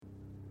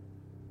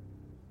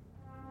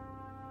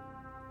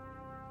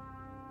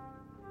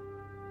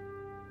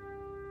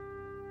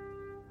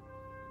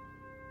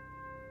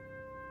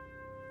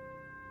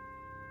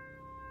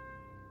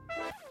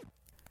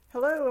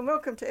Hello and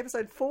welcome to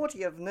episode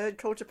 40 of Nerd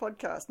Culture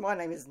Podcast. My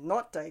name is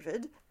not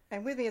David,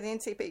 and with me are the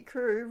NCP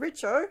crew,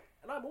 Richo.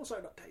 And I'm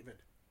also not David.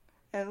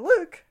 And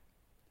Luke.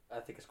 I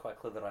think it's quite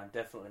clear that I'm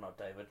definitely not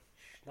David.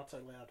 Shh, not so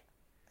loud.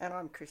 And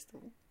I'm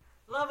Crystal.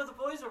 Love of the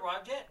boys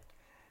arrived yet?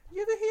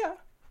 Yeah, they're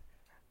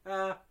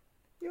here.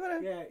 You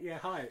wanna... Yeah,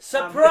 hi.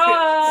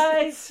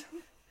 Surprise!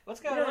 What's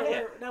going on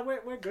here?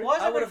 We're good. Why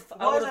I is would've-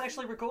 it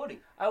actually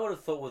recording? I would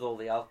have thought with all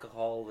the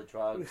alcohol, the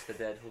drugs, the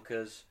dead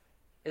hookers,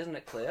 isn't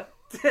it clear?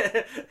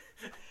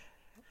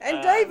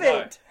 And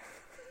David!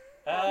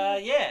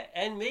 Yeah,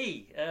 and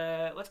me.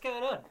 What's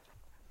going on?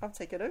 I'll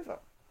take it over.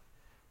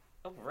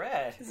 Oh,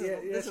 rad.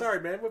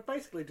 Sorry, man. We've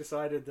basically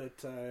decided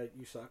that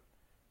you suck.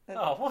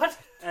 Oh, what?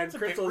 And It's a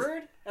bit Crystal's...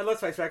 rude. And let's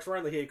face facts, we're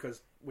only here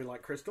because we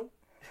like Crystal.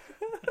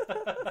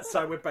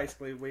 So we're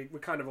basically... We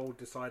kind of all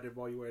decided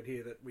while you weren't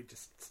here that we'd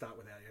just start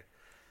without you.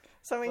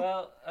 So in,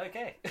 Well,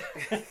 okay.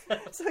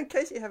 so in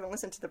case you haven't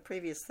listened to the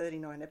previous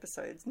 39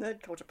 episodes,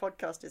 Nerd Culture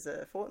Podcast is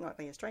a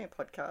fortnightly Australian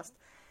podcast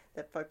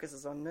that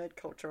focuses on nerd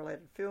culture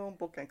related film,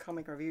 book and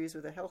comic reviews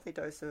with a healthy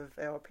dose of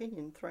our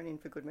opinion thrown in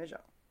for good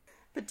measure.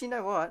 But do you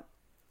know what?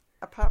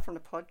 Apart from the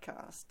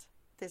podcast,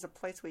 there's a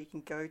place where you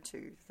can go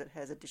to that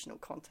has additional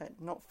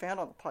content not found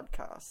on the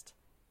podcast.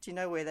 Do you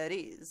know where that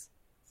is?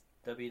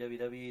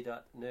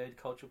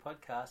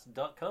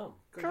 www.nerdculturepodcast.com.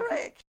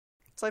 Correct.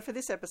 So for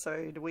this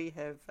episode, we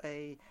have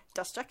a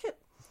dust jacket,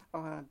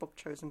 a book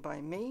chosen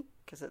by me,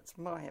 because it's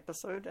my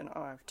episode and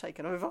I've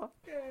taken over.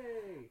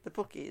 Yay! The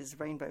book is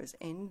Rainbow's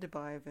End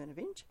by Verna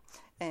Vinge.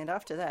 And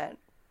after that,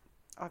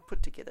 I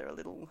put together a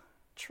little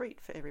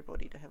treat for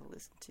everybody to have a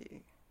listen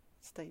to.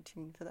 Stay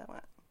tuned for that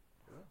one.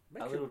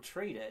 A little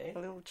treat, eh? A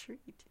little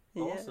treat.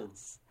 Awesome.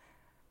 Yes.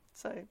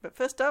 So, but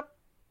first up,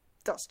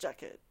 dust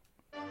jacket.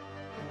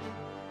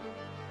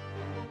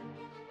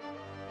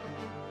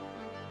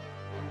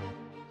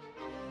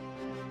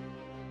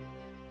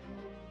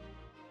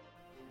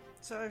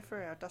 So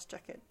for our dust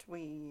jacket,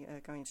 we are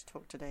going to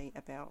talk today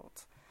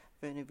about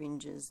Verna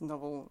Vinge's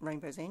novel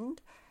Rainbow's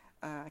End.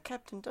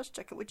 Captain Dust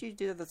Jacket, would you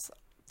do us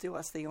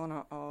the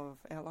honour of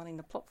outlining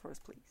the plot for us,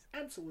 please?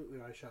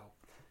 Absolutely, I shall.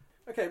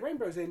 Okay,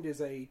 Rainbow's End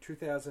is a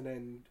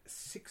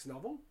 2006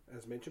 novel,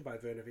 as mentioned by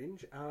Verna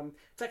Vinge.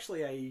 It's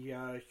actually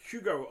a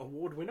Hugo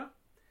Award winner.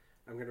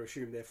 I'm going to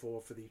assume,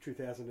 therefore, for the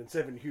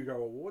 2007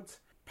 Hugo Awards.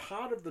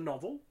 Part of the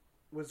novel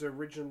was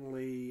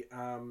originally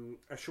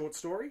a short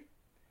story,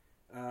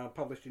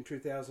 published in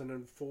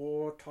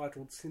 2004,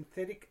 titled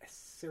Synthetic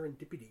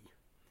Serendipity.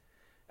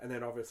 And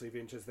then, obviously,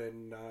 Vinge has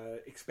then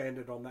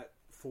expanded on that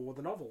for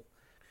the novel.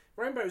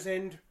 Rainbow's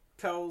End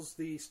tells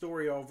the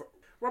story of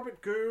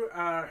Robert Gu,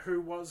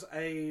 who was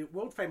a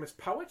world-famous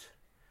poet,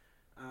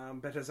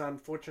 but has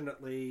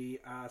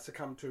unfortunately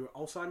succumbed to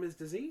Alzheimer's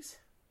disease.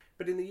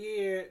 But in the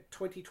year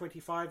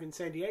 2025 in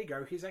San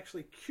Diego, he's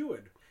actually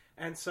cured.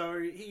 And so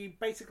he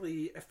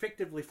basically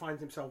effectively finds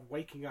himself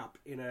waking up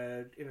in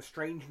a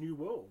strange new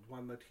world,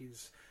 one that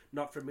he's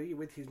not familiar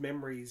with. His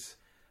memories,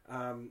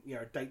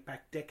 date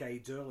back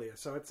decades earlier.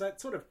 So it's that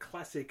sort of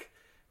classic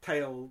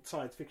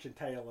science fiction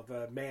tale of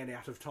a man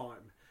out of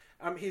time.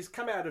 He's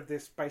come out of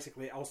this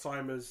basically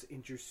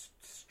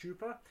Alzheimer's-induced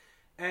stupor,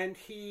 and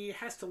he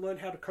has to learn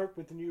how to cope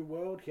with the new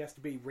world. He has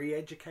to be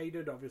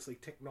re-educated. Obviously,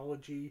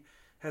 technology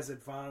has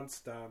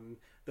advanced.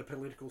 The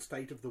political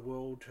state of the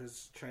world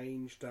has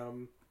changed.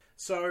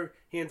 So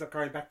he ends up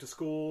going back to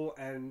school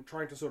and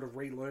trying to sort of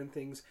relearn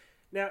things.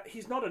 Now,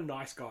 he's not a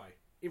nice guy.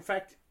 In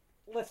fact,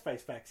 let's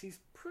face facts, he's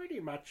pretty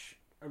much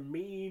a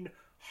mean,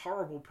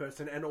 horrible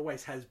person and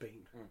always has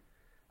been.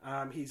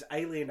 He's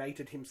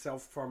alienated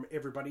himself from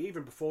everybody,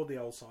 even before the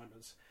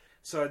Alzheimer's.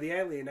 So the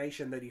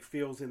alienation that he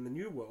feels in the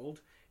new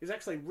world is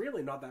actually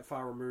really not that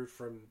far removed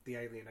from the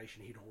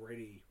alienation he'd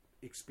already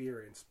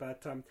experienced.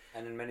 But And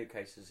in many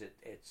cases,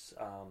 it's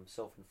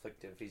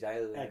self-inflicted. He's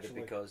alienated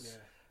because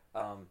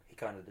he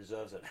kind of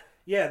deserves it.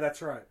 Yeah,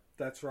 that's right.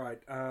 That's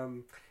right.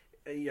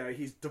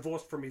 He's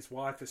divorced from his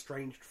wife,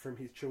 estranged from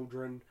his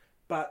children.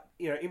 But,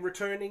 in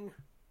returning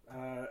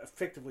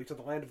effectively to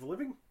the land of the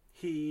living,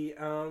 he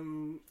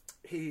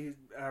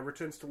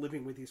returns to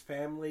living with his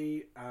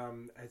family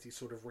as he's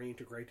sort of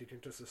reintegrated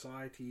into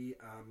society.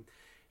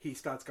 He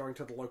starts going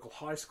to the local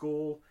high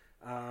school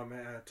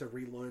to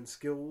relearn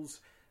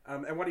skills.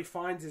 And what he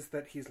finds is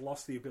that he's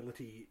lost the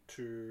ability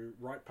to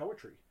write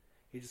poetry.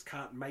 He just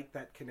can't make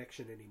that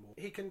connection anymore.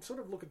 He can sort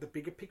of look at the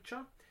bigger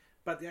picture,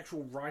 but the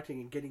actual writing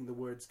and getting the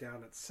words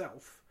down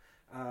itself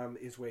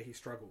is where he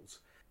struggles.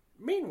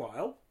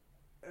 Meanwhile,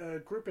 a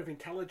group of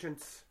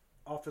intelligence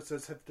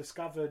officers have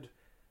discovered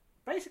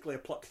basically a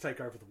plot to take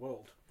over the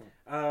world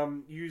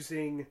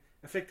using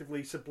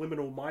effectively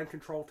subliminal mind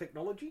control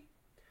technology.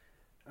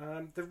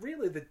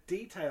 The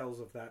details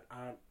of that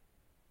aren't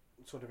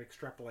sort of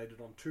extrapolated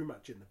on too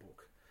much in the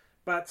book.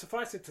 But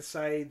suffice it to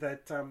say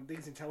that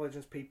these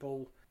intelligence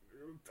people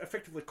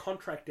effectively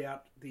contract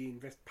out the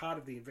part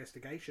of the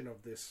investigation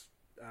of this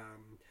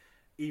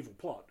evil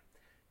plot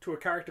to a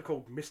character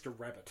called Mr.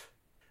 Rabbit.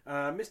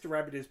 Mr.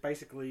 Rabbit is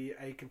basically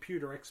a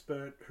computer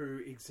expert who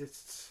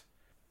exists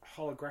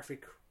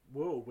holographic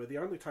world where the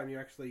only time you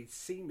actually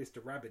see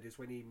Mr. Rabbit is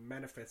when he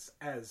manifests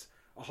as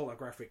a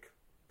holographic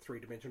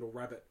three-dimensional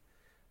rabbit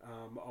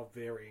of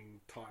varying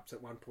types.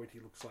 At one point he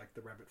looks like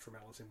the rabbit from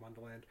Alice in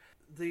Wonderland.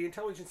 The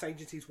intelligence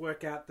agencies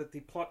work out that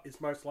the plot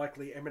is most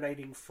likely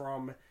emanating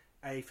from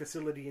a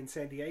facility in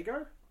San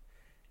Diego,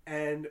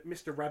 and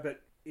Mr.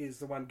 Rabbit is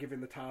the one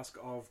given the task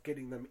of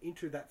getting them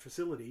into that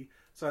facility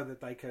so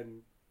that they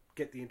can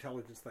get the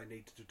intelligence they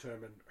need to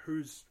determine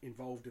who's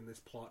involved in this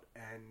plot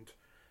and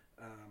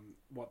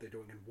what they're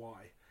doing and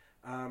why.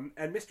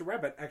 And Mr.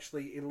 Rabbit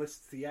actually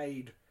enlists the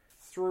aid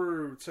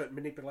through certain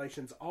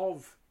manipulations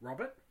of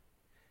Robert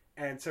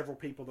and several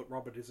people that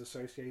Robert is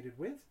associated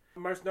with.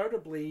 Most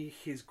notably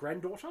his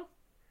granddaughter,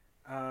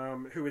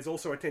 who is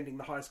also attending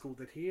the high school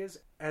that he is,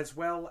 as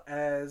well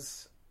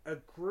as a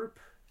group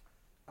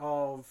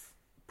of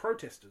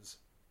protesters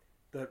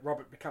that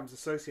Robert becomes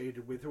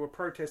associated with, who are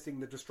protesting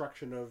the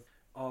destruction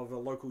of a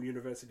local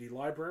university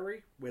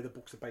library where the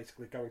books are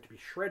basically going to be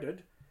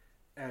shredded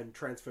and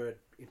transferred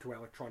into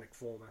electronic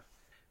format.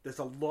 There's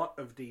a lot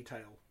of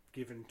detail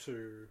given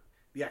to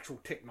the actual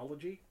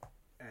technology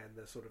and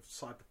the sort of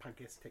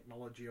cyberpunk-esque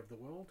technology of the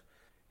world.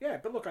 Yeah,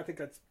 but look, I think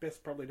it's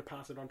best probably to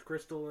pass it on to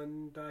Crystal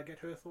and get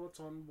her thoughts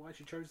on why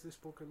she chose this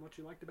book and what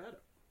she liked about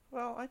it.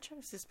 Well, I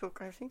chose this book,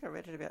 I think I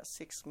read it about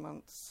 6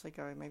 months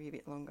ago, maybe a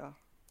bit longer.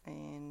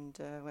 And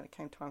when it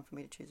came time for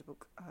me to choose a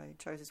book, I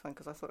chose this one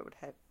because I thought it would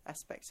have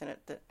aspects in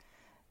it that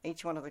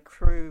each one of the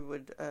crew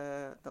would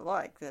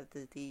like.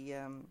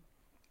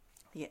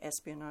 The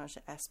espionage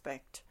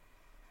aspect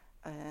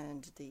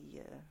and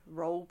the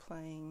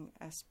role-playing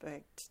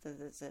aspect.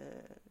 There's a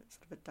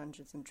sort of a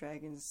Dungeons and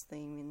Dragons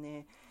theme in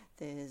there.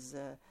 There's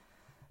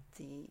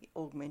the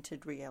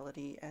augmented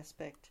reality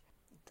aspect.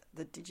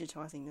 The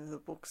digitising of the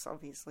books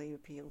obviously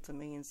appealed to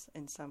me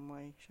in some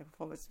way, shape or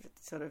form. It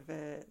sort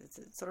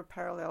of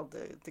paralleled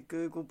the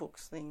Google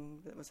Books thing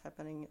that was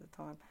happening at the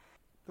time.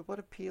 But what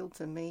appealed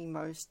to me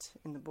most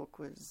in the book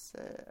was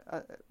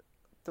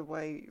the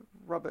way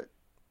Robert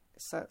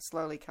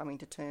slowly coming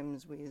to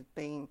terms with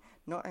being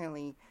not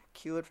only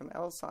cured from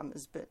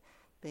Alzheimer's, but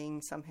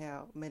being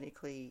somehow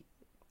medically,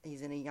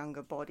 he's in a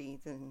younger body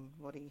than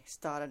what he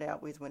started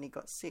out with when he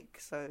got sick.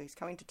 So he's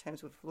coming to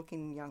terms with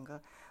looking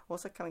younger,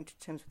 also coming to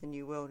terms with the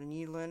new world. And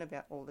you learn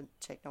about all the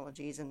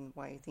technologies and the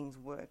way things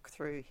work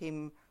through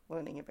him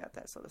learning about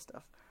that sort of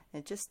stuff.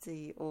 And just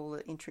all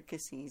the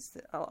intricacies.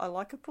 I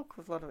like a book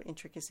with a lot of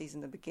intricacies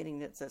in the beginning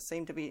that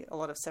seem to be a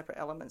lot of separate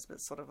elements, but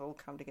sort of all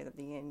come together at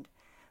the end.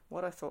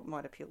 What I thought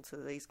might appeal to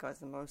these guys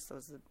the most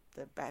was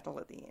the battle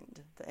at the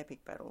end, the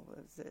epic battle,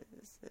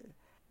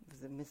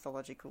 the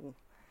mythological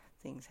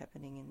things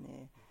happening in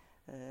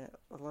there.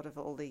 A lot of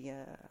all the,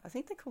 I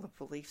think they call it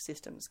belief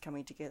systems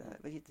coming together.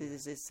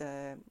 There's this,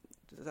 the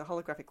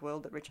holographic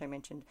world that Richo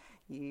mentioned.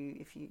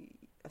 I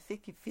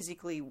think you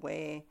physically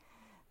wear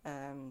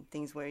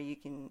things where you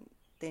can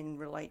then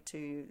relate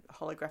to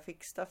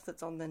holographic stuff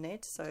that's on the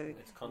net. So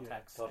it's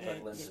contacts,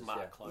 lenses,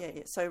 smart clothing.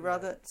 Yeah. So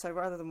rather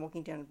than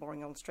walking down a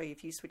boring old street,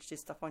 if you switch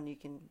this stuff on, you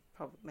can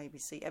probably maybe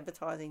see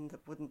advertising that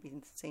wouldn't be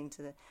seen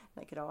to the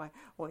naked eye,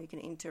 or you can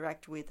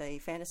interact with a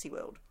fantasy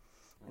world.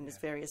 And there's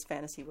various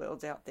fantasy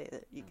worlds out there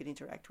that you could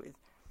interact with.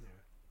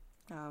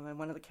 Yeah. And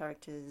one of the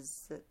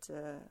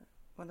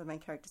main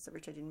characters that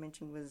Richard didn't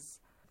mention was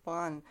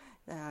Juan.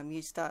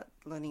 You start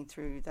learning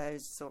through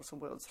those sorts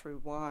of worlds through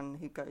Juan,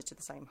 who goes to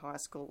the same high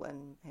school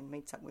and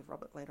meets up with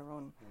Robert later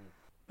on.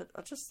 But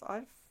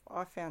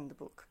I found the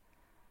book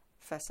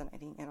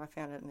fascinating, and I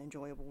found it an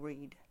enjoyable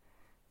read.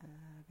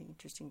 It'd be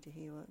interesting to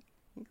hear what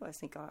you guys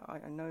think. I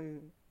know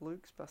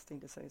Luke's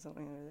busting to say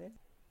something over there.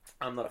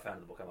 I'm not a fan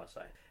of the book, I must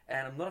say.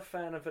 And I'm not a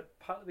fan of it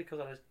partly because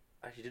I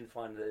actually didn't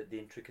find the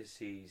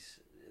intricacies.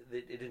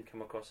 It didn't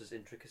come across as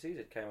intricacies.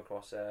 It came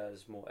across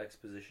as more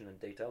exposition and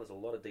detail. There's a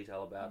lot of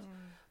detail about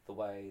the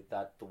way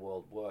that the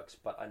world works,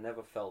 but I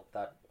never felt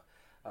that...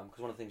 Because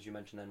one of the things you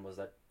mentioned then was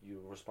that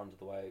you responded to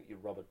the way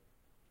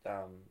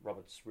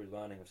Robert's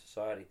relearning of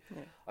society.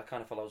 Yeah. I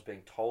kind of felt I was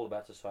being told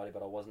about society,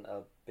 but I wasn't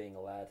being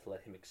allowed to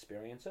let him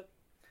experience it.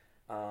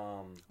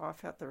 I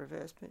felt the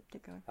reverse, but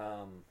keep going.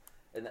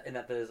 In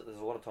that there's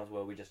a lot of times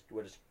where we're just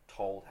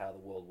told how the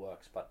world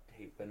works, but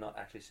we're not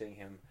actually seeing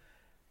him.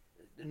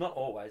 Not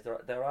always.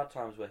 There are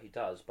times where he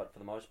does, but for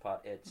the most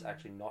part, it's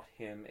actually not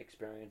him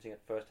experiencing it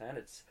firsthand.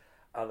 It's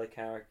other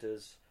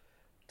characters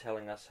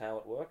telling us how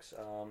it works.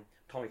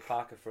 Tommy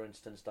Parker, for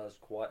instance, does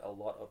quite a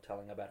lot of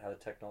telling about how the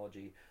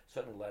technology,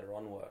 certainly later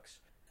on, works.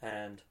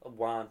 And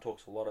Juan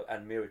talks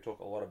and Miri talk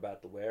a lot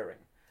about the wearing.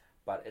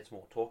 But it's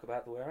more talk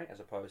about the wearing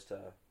as opposed to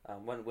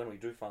when we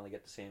do finally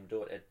get to see him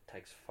do it. It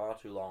takes far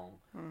too long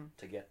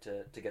to get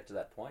to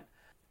that point,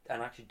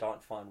 and I actually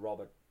don't find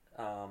Robert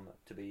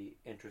to be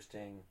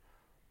interesting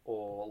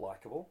or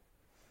likable.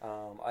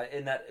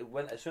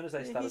 As soon as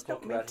they started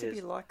talking about his,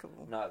 to be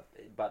likable. No,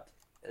 but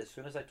as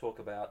soon as they talk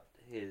about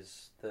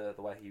the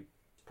way he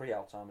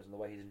pre-Alzheimer's and the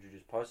way he's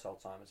introduced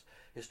post-Alzheimer's,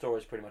 his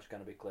story is pretty much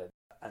going to be clear.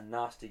 A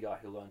nasty guy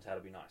who learns how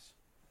to be nice.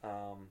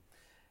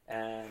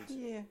 And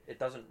it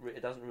doesn't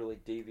really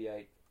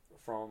deviate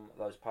from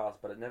those paths,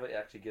 but it never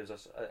actually gives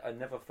us. I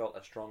never felt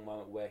a strong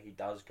moment where he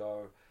does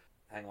go,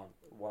 "Hang on,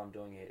 what I'm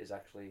doing here is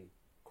actually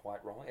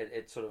quite wrong."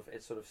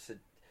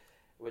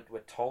 We're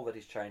told that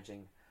he's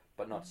changing,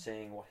 but not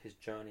seeing what his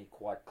journey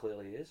quite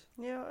clearly is.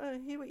 Yeah, I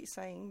hear what you're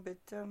saying,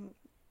 but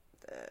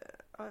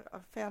I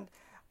found,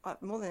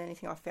 more than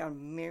anything, I found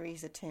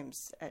Mary's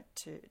attempts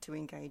to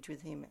engage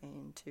with him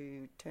and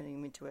to turn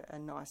him into a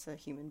nicer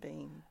human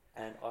being.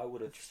 And I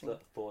would have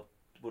thought,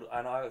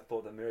 and I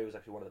thought that Mary was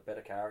actually one of the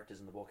better characters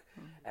in the book,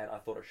 and I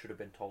thought it should have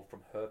been told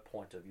from her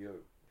point of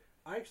view.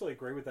 I actually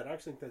agree with that. I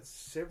actually think there's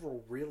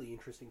several really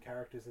interesting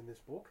characters in this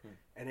book,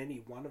 and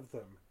any one of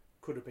them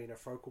could have been a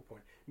focal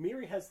point.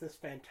 Miri has this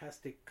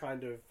fantastic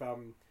kind of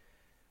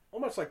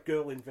almost like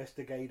girl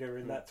investigator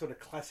in that sort of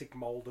classic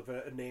mold of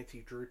a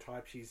Nancy Drew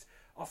type. She's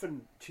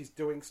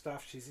doing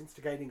stuff. She's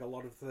instigating a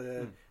lot of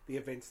the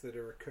events that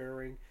are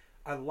occurring.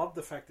 I love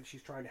the fact that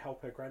she's trying to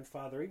help her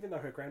grandfather, even though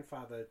her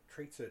grandfather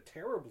treats her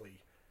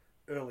terribly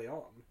early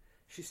on.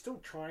 She's still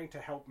trying to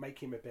help make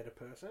him a better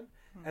person,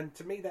 and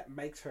to me that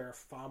makes her a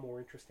far more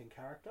interesting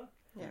character.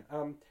 Yeah.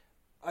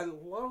 I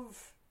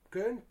love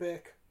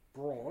Gernbeck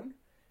Braun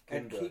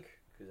and Gunberg,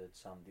 because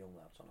it's the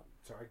umlauts on it.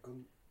 Sorry,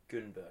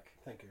 Gunberg.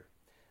 Thank you.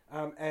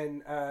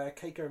 And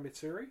Keiko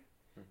Mitsuri,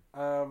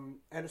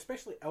 and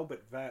especially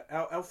Alfred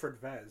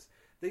Vaz.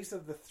 These are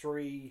the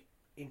three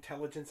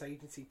intelligence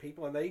agency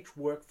people, and they each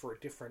work for a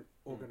different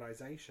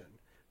organisation.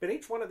 But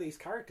each one of these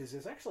characters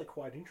is actually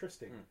quite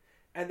interesting.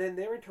 And then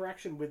their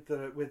interaction with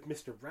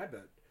Mr.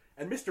 Rabbit,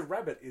 and Mr.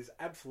 Rabbit is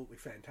absolutely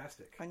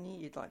fantastic. I knew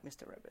you'd like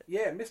Mr. Rabbit.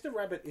 Yeah, Mr.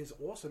 Rabbit is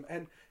awesome.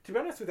 And to be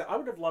honest with you, I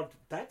would have loved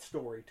that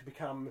story to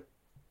become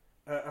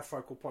a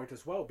focal point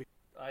as well.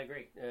 I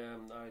agree.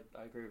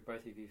 I agree with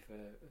both of you for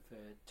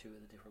two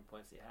of the different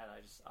points that you had.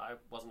 I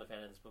wasn't a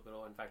fan of this book at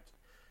all. In fact,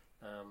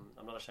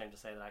 I'm not ashamed to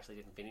say that I actually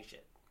didn't finish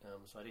it.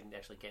 So I didn't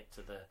actually get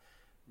to the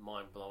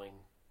mind-blowing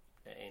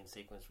end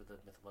sequence with the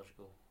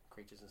mythological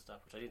creatures and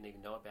stuff, which I didn't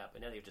even know about.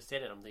 But now that you've just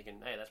said it, I'm thinking,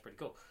 hey, that's pretty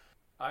cool.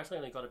 I actually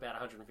only got about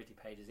 150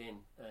 pages in,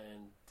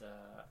 and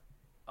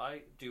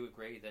I do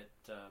agree that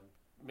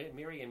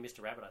Miri and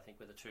Mr. Rabbit, I think,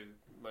 were the two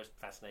most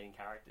fascinating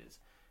characters.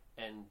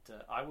 And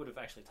I would have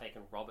actually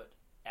taken Robert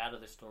out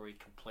of the story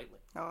completely.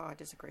 Oh, I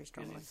disagree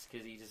strongly.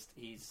 Because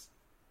he's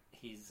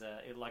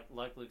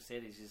like Luke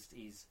said,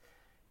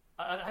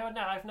 I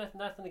have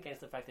nothing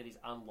against the fact that he's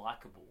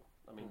unlikable.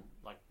 I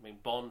mean,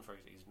 Bond, for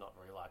example, he's not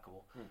very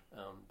likable,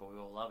 but we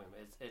all love him.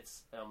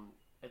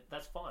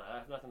 That's fine. I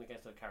have nothing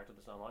against a character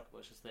that's unlikable.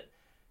 It's just that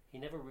he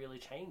never really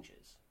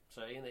changes.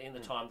 So in the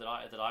time that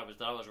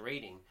I was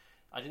reading,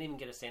 I didn't even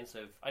get a sense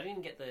of. I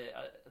didn't get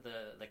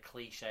the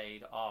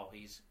cliched. Oh,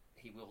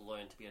 he will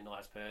learn to be a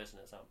nice person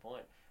at some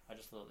point. I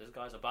just thought this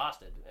guy's a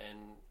bastard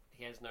and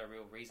he has no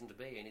real reason to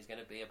be, and he's going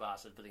to be a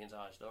bastard for the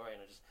entire story,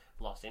 and I just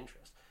lost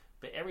interest.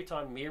 But every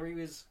time Miri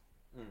was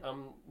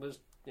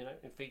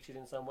featured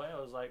in some way, I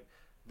was like,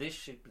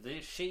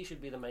 she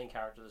should be the main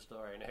character of the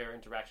story, and her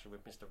interaction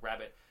with Mr.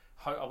 Rabbit.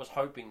 I was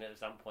hoping that at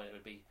some point it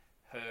would be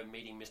her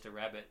meeting Mr.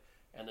 Rabbit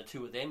and the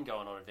two of them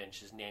going on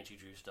adventures, Nancy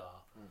Drew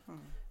style.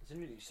 It's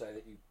interesting you say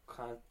that you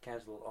can't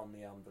cancel on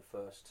the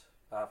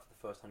after the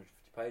first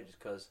 150 pages,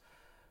 because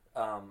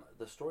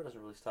the story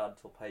doesn't really start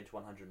until page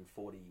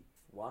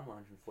 141,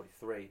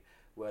 143,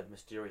 where the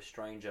mysterious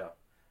stranger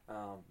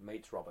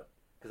meets Robert.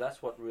 Because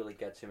that's what really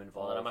gets him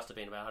involved. Well, then it must have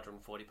been about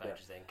 140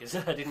 pages then, because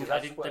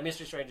the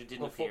mystery stranger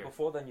didn't appear.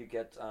 Before then, you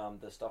get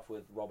the stuff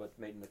with Robert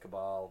meeting the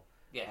Cabal.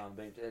 Yeah. And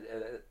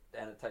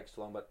it takes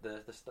too long, but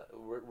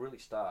where it really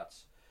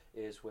starts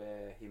is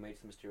where he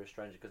meets the mysterious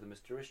stranger, because the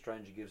mysterious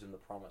stranger gives him the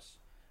promise,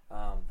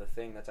 the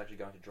thing that's actually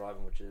going to drive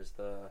him, which is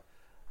the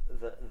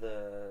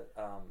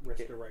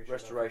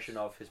restoration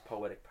of his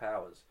poetic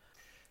powers.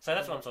 So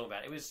that's what I'm talking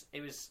about. It was.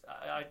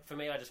 For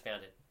me, I just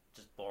found it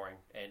just boring,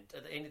 and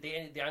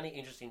the only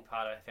interesting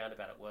part I found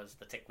about it was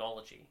the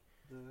technology.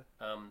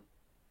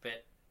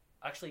 But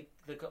actually,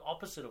 the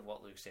opposite of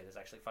what Luke said is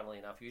actually, funnily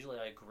enough, usually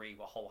I agree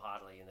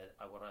wholeheartedly in that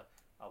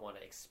I want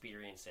to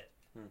experience it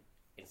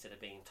instead of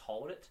being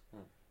told it.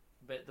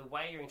 But the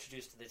way you're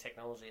introduced to the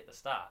technology at the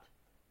start,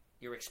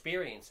 you're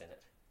experiencing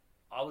it.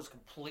 I was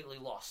completely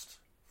lost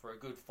for a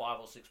good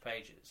 5 or 6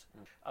 pages.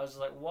 I was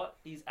like, what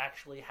is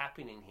actually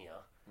happening here?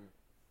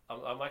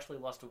 I'm actually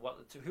lost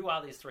to who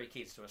are these 3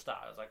 kids to a start?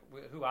 I was like,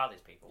 who are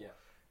these people? Yeah.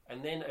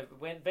 And then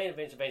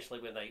eventually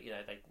when they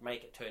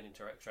make it turn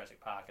into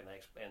Jurassic Park and they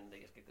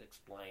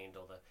explained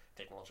all the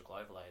technological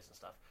overlays and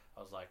stuff,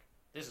 I was like,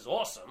 this is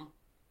awesome.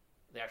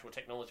 The actual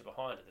technology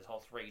behind it, this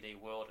whole 3D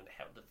world and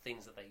how the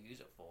things that they use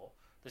it for.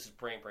 This is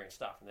brilliant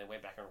stuff. And then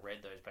went back and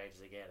read those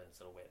pages again and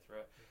sort of went through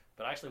it.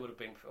 But I actually would have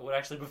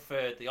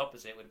preferred the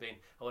opposite.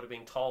 I would have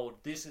been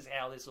told, this is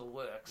how this all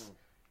works.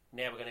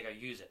 Now we're going to go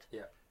use it.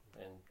 Yeah.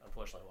 And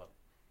unfortunately it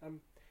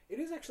wasn't. It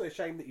is actually a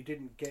shame that you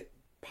didn't get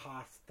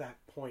past that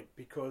point,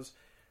 because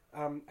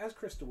as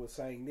Crystal was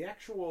saying,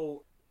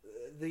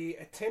 the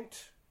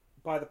attempt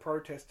by the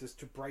protesters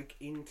to break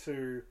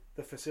into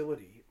the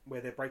facility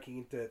where they're breaking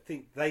into,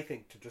 they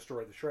think to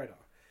destroy the Shredder,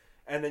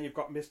 and then you've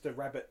got Mr.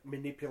 Rabbit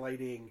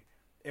manipulating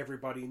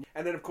everybody.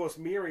 And then, of course,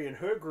 Miri and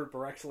her group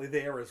are actually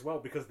there as well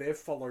because they've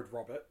followed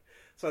Robert.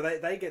 So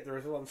they get there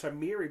as well. And so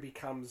Miri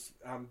becomes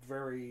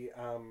very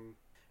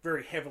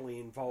heavily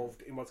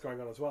involved in what's going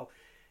on as well.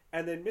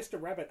 And then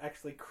Mr. Rabbit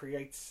actually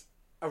creates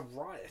a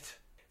riot.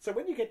 So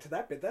when you get to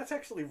that bit, that's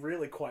actually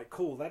really quite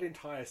cool. That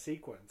entire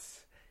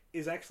sequence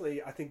is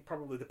actually, I think,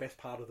 probably the best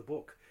part of the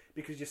book.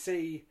 Because you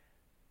see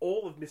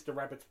all of Mr.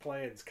 Rabbit's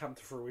plans come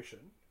to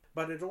fruition.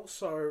 But it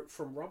also,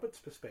 from Robert's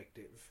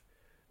perspective,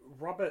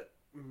 Robert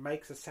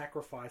makes a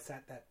sacrifice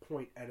at that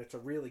point, and it's a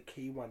really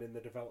key one in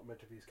the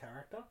development of his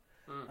character.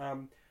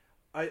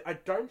 I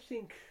don't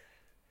think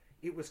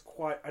it was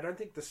quite... I don't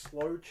think the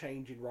slow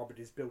change in Robert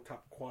is built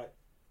up quite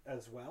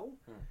as well.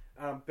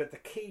 But the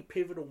key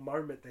pivotal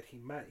moment that he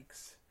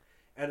makes,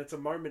 and it's a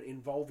moment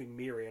involving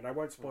Miri, and I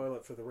won't spoil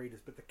it for the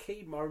readers, but the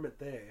key moment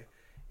there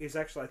is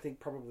actually, I think,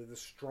 probably the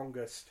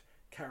strongest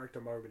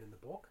character moment in the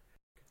book.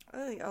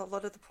 I think a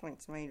lot of the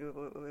points made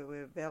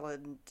were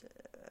valid.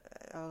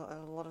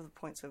 A lot of the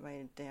points were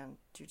made down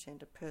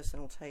to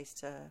personal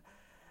taste,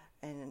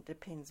 and it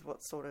depends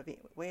what sort of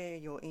where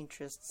your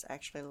interests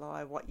actually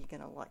lie, what you're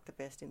going to like the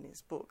best in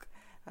this book.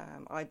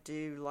 I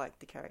do like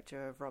the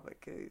character of Robert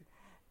Goo,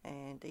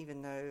 and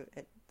even though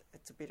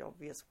it's a bit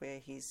obvious where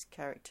his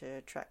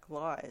character track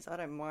lies, I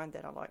don't mind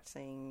that. I like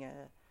seeing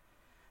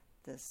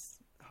this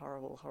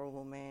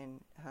horrible man,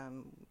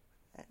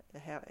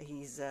 how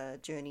his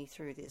journey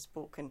through this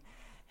book and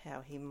how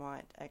he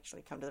might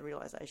actually come to the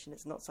realisation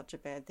it's not such a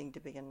bad thing to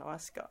be a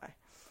nice guy.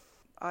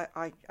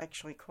 I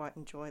actually quite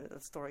enjoy that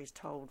the story is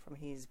told from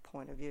his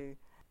point of view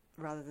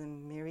rather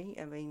than Miri.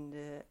 I mean,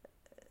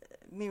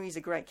 Miri's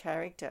a great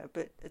character,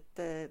 but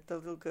the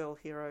little girl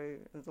hero,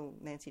 the little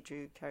Nancy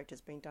Drew character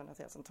has been done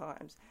 1,000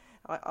 times.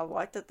 I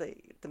like that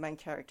the main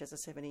character is a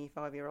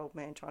 75-year-old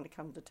man trying to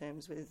come to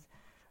terms with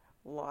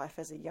life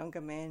as a younger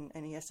man,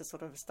 and he has to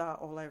sort of start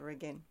all over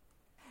again.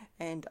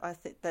 And I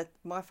think that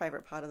my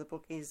favourite part of the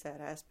book is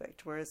that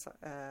aspect, whereas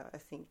I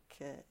think,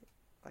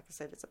 like I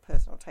said, it's a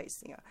personal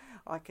taste thing.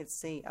 I could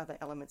see other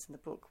elements in the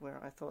book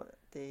where I thought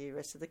the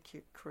rest of the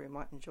crew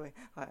might enjoy.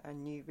 I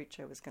knew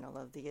Richo was going to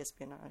love the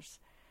espionage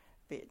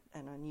bit,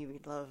 and I knew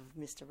he'd love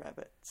Mr.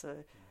 Rabbit. So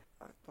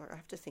I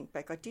have to think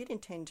back. I did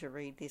intend to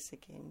read this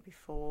again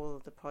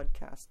before the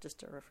podcast, just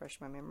to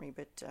refresh my memory,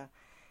 but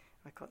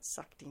I got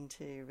sucked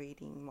into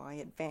reading my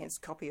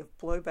advanced copy of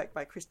Blowback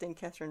by Christine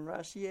Catherine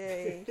Rush.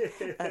 Yay!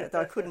 That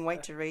I couldn't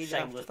wait to read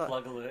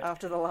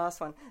after the last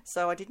one.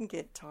 So I didn't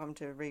get time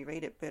to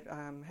reread it, but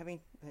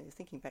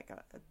thinking back,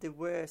 there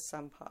were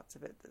some parts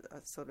of it that I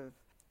sort of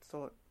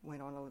thought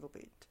went on a little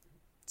bit.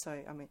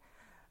 So, I mean,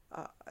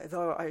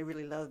 though I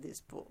really love this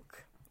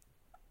book,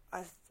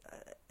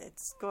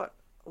 it's got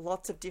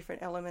lots of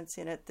different elements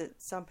in it that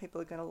some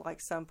people are going to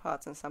like some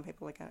parts and some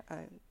people are going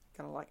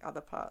to like other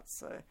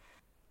parts.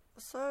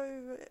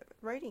 So,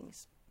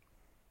 ratings.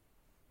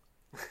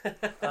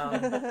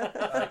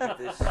 I give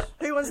this...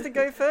 Who wants to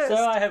go first? So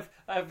I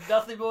have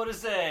nothing more to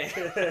say.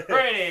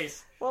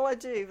 Ratings. Well, I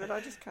do, but I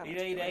just can't. You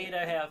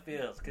know how it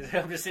feels, because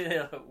I'm just sitting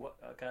there like,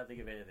 I can't think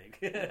of anything.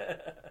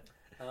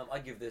 I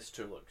give this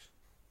 2 looks.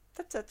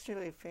 That's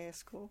actually a fair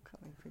score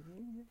coming from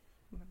you.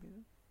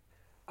 Maybe.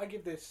 I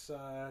give this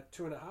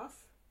 2.5,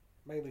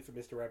 mainly for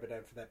Mr. Rabbit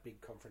and for that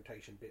big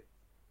confrontation bit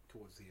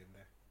towards the end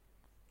there.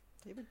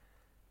 David?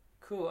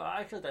 Cool. I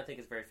actually don't think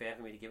it's very fair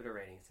for me to give it a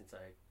rating since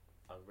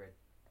I read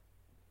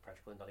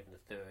practically not even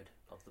a third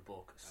of the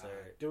book. So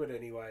do it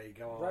anyway.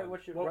 Go on. Write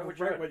what you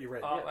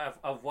read.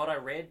 Of what I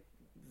read,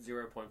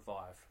 0.5.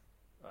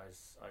 I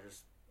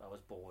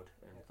was bored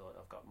and thought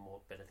I've got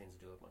better things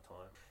to do with my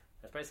time.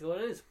 That's basically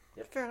what it is.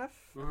 Yep. Fair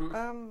enough.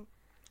 Mm-hmm.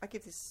 I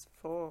give this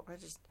 4.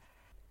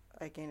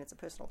 Again, it's a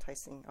personal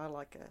taste thing. I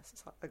like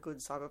a good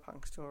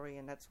cyberpunk story,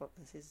 and that's what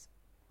this is.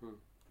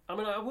 I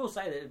mean, I will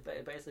say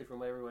that basically from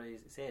what everybody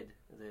said,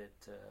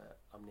 that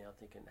I'm now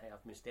thinking, hey,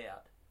 I've missed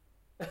out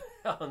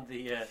on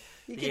the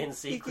end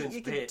sequence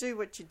you bit. could do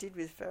what you did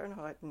with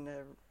Fahrenheit, and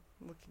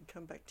we can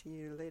come back to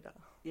you later.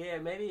 Yeah,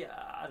 maybe,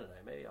 I don't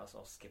know, maybe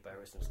I'll skip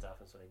over some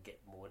stuff and sort of get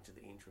more into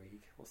the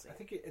intrigue. We'll see. I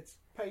think it's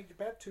page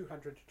about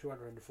 200 to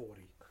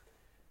 240.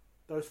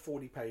 Those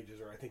 40 pages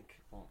are, I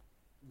think,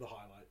 the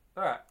highlight.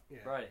 All right,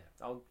 yeah. Right.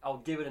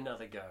 I'll give it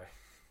another go.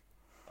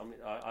 I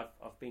mean,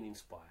 I've been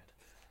inspired.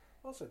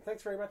 Awesome.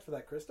 Thanks very much for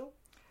that, Crystal.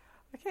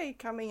 Okay,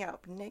 coming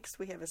up next,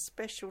 we have a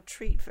special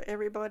treat for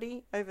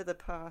everybody. Over the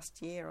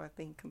past year, I've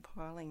been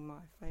compiling my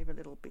favourite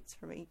little bits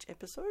from each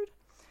episode.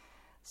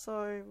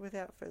 So,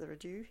 without further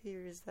ado,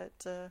 here is that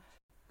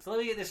So let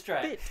me get this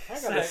straight. bit.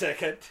 Hang on a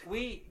second.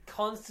 We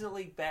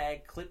constantly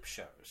bag clip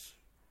shows.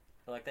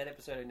 Like that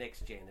episode of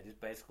Next Gen that is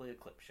basically a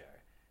clip show.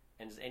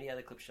 And is any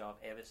other clip show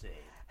I've ever seen.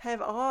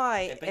 Have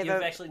I but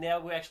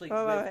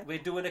ever... we're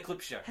doing a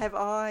clip show. Have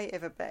I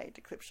ever bagged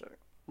a clip show?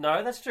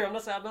 No, that's true. I'm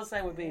not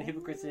saying we're being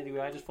hypocrites in any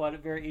way. I just find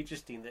it very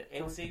interesting that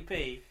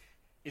NCP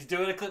is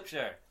doing a clip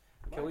show.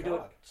 Can we do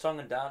it song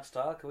and dance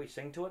style? Can we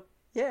sing to it?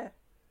 Yeah.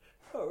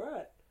 All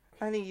right.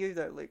 Only you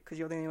though, Luke, because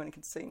you're the only one who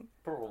can sing.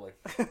 Probably.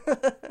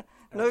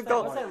 No What's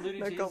gold. that Looney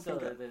No Tunes gold song?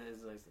 finger.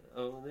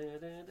 Oh,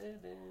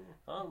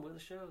 on with the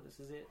show. This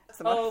is it. That's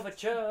the one.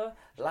 Overture,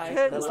 light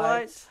Head the is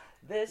lights.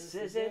 This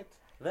is it.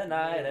 The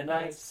night and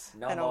nights.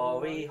 No And more all-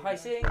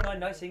 rehearsing or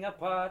nicing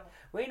apart.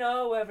 We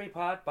know every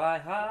part by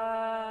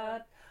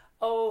heart.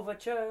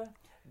 Overture,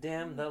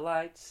 dim the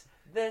lights.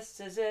 This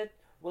is it.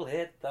 We'll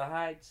hit the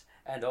heights.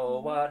 And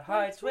oh, what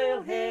heights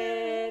we'll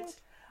hit.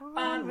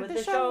 On with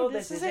the show.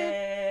 This is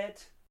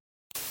it.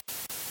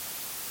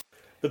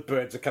 The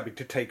birds are coming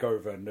to take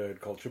over Nerd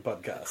Culture The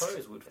Podcast.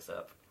 crows would fess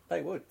up.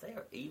 They would. They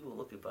are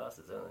evil-looking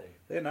bastards, aren't they?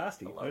 They're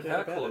nasty. I No love doubt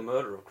How about cool a it.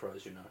 murder of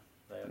crows, you know.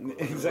 They are cool.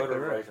 Exactly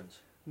Murder of right. ravens.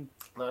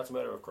 No, it's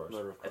murder of crows.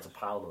 Murder of It's a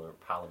crows.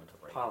 parliament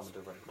of ravens. Parliament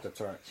of ravens. That's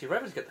right. See,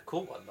 ravens get the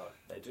cool one, though.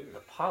 They do. The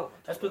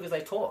parliament. That's because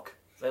they talk.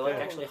 They like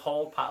Yeah. actually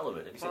hold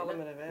parliament. Have you seen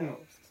Parliament of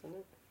Owls, isn't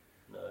it?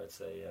 that? No, it's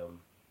a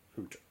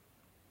Hoot.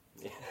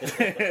 yeah.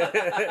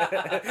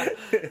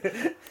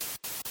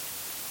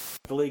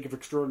 The League of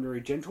Extraordinary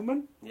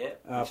Gentlemen Yeah.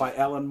 by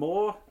Alan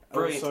Moore.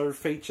 Brilliant. Also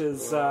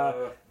features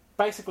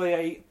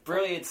basically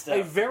Brilliant a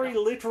stuff. very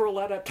literal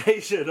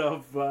adaptation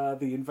of the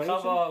invasion.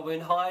 Come on, when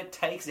Hyde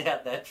takes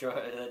out that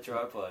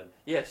tripod.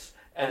 Yes.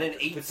 And then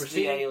eats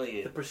the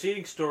alien. The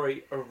preceding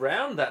story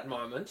around that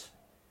moment.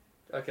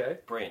 Okay.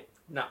 Brent,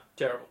 No,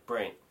 terrible.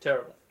 Brent,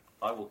 Terrible.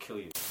 I will kill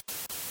you.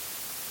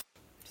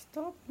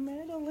 Stop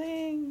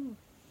meddling.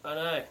 I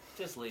know.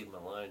 Just leave him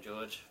alone,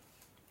 George.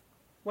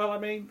 Well, I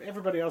mean,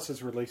 everybody else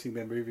is releasing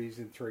their movies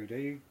in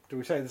 3D. Do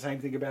we say the same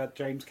thing about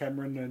James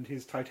Cameron and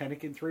his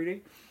Titanic in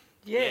 3D?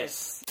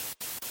 Yes.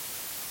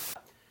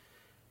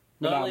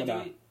 Not only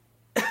do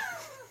we...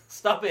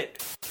 Stop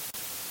it.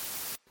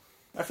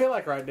 I feel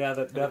like right now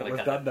that gonna we've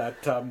cut done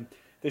that,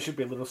 there should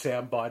be a little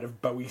soundbite of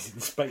Bowie's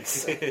in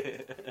space.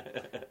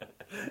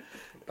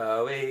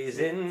 Bowie's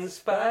in He could have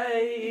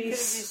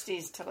space. used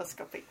his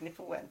telescopic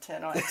nipple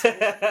antenna to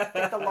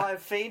get the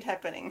live feed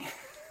happening.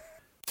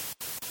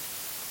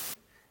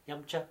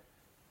 Yumcha.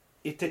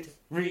 It is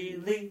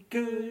really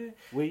good.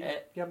 We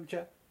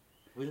yumcha.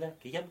 We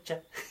like a yumcha.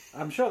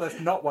 I'm sure that's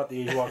not what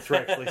the Ewoks were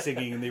actually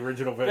singing in the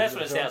original version. That's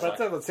what it sounds like.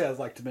 That's what it sounds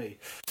like to me.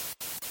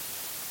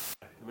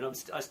 I mean,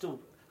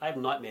 I have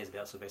nightmares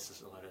about Sylvester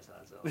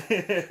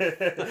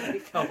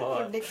Stallone. Come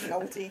on. Nick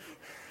Nolte.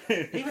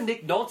 Even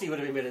Nick Nolte would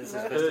have admitted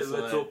Sylvester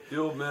Stallone. The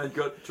old man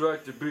got the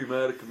tractor beam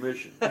out of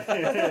commission.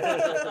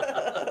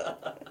 Purple.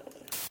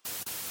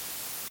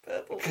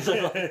 Because I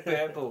like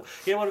purple.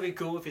 You know what would be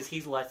cool if his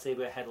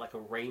lightsaber had like a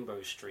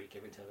rainbow streak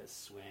every time it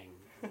swang.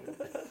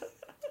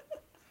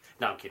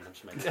 No, I'm kidding. I'm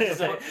just making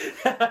that.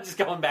 I'm just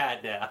going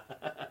bad now.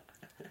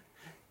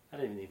 I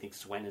don't even think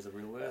 "swan" is a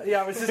real word.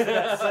 Yeah, I was just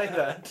about to say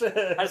that.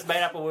 I just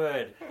made up a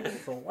word.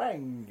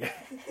 Swang.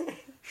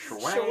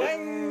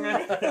 Swing.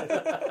 Not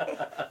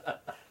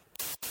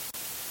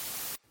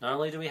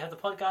only do we have the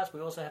podcast, we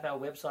also have our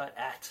website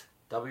at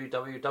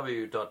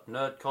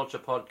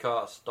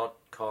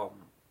www.nerdculturepodcast.com.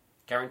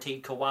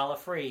 Guaranteed Koala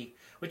Free,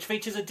 which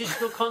features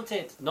additional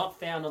content not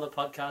found on the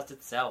podcast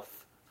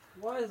itself.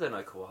 Why is there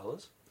no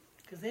koalas?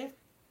 Because they're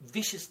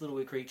vicious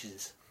little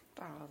creatures.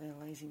 Oh, they're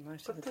lazy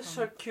most But of the they're time.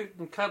 so cute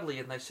and cuddly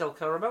and they sell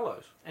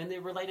caramellos. And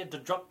they're related to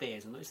drop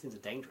bears, and those things are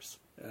dangerous.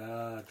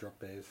 Drop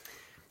bears.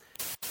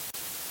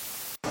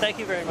 Thank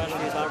you very much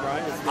for your time,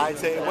 Brian. I'd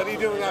say, what are you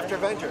doing after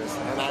Avengers?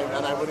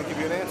 And I wouldn't give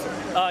you an answer.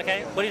 Oh,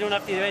 okay. What are you doing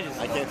after the Avengers?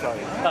 I can't tell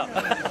you.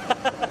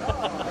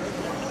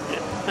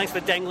 Thanks for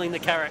dangling the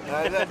carrot.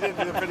 That did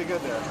pretty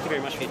good there. Thank you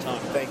very much for your time.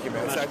 Thank you,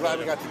 man. So I'm glad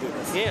we got to do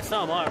this. Yeah,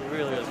 so am I. We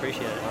really, really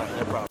appreciate it.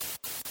 No problem.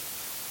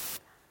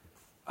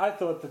 I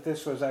thought that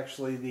this was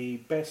actually the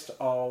best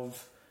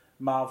of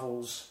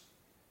Marvel's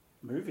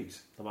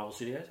movies. The Marvel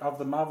Studios? Of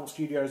the Marvel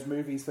Studios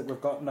movies that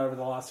we've gotten over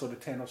the last sort of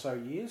 10 or so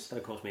years. That,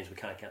 of course, means we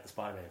can't count the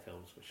Spider-Man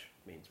films, which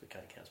means we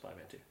can't count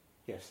Spider-Man 2.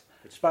 Yes.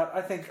 But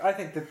I think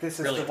that this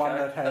is Really? the one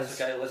that has...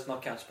 That's okay, let's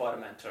not count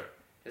Spider-Man 2.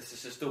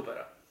 This is still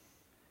better.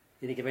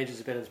 You think Avengers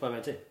is better than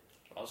Spider-Man 2?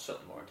 I was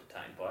certainly more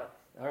entertained by it.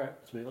 Alright,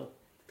 let's move on.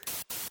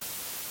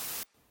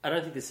 I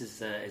don't think this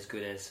is as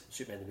good as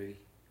Superman the movie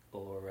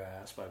or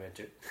Spider-Man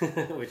 2,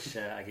 which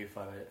I give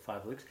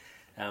 5 looks.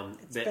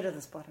 It's better than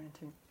Spider-Man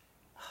 2.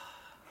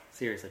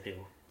 Seriously,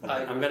 people. I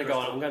I'm agree going to with go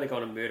on. I'm going to go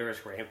on a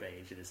murderous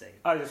rampage in a second.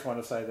 I just want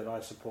to say that I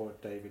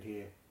support David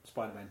here.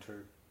 Spider-Man 2,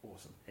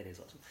 awesome. It is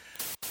awesome.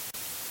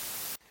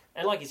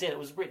 And like you said, it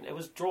was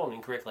drawn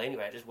incorrectly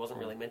anyway. It just wasn't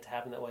really meant to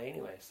happen that way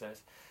anyway. So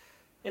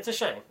it's a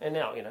shame. And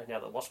now, now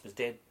that Wasp is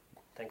dead,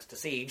 thanks to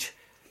Siege.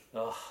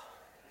 Oh,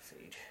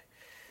 Siege.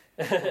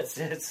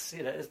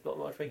 it's not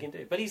much we can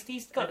do. But he's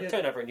got to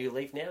turn over a new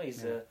leaf now.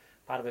 He's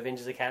part of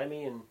Avengers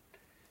Academy and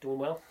doing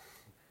well.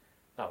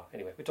 Oh,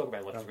 anyway, we're talking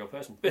about him like he's a real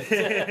person.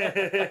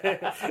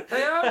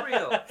 They are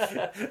real.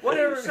 What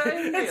are you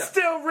saying here? It's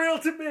still real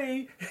to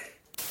me!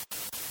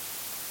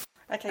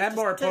 Okay, And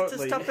more to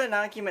importantly- stop an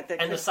argument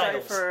that And could the go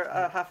sales. for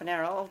half an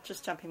hour, I'll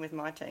just jump in with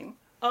my team.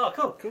 Oh,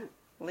 cool.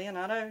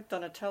 Leonardo,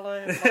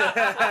 Donatello,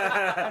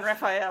 and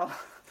Raphael.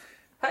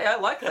 Hey, I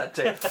like that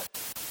team.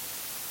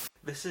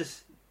 This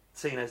is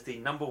seen as the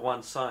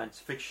 #1 science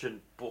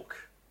fiction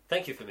book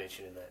Thank you for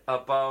mentioning that.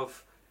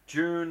 above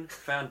Dune,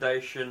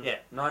 Foundation, Yeah.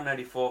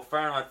 1984,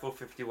 Fahrenheit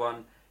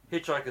 451,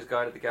 Hitchhiker's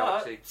Guide to the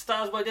Galaxy.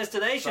 Stars by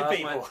Destination, Stars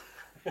people.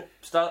 I'm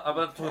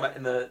talking about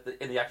in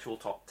the actual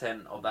top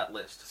 10 of that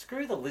list.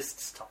 Screw the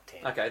list's top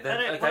 10. Okay, then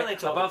What are they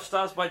talking above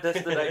Stars by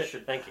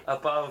Destination, Thank you.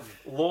 above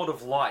Lord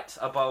of Light,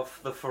 above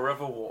The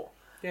Forever War.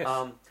 Yes.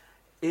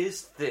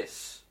 Is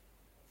this?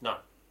 No.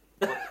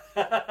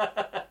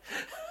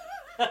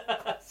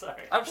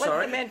 Sorry. I'm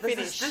sorry. the man this is-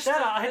 finish. this-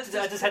 Shut up. I this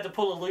just had to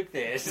pull a Luke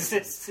there.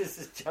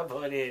 Just jump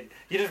on in.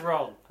 You're just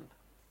wrong.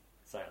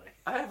 Sorry.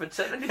 I haven't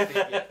said anything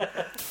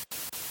yet.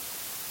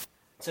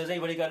 So has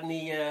anybody got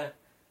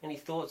any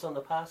thoughts on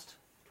the past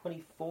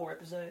 24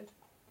 episodes?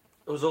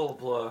 It was all a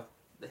blur.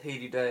 The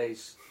heady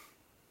days,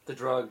 the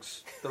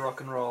drugs, the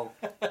rock and roll,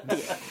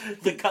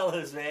 The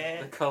colours,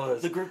 man. the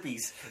colours, The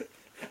groupies.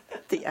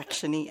 The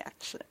actiony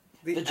action.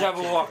 the action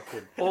Jabberwock,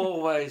 action.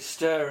 always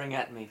staring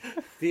at me.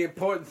 The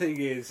important thing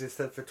is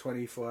that for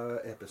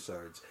 24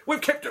 episodes, we've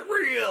kept it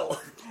real.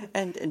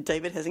 And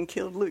David hasn't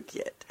killed Luke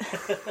yet.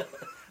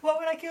 Why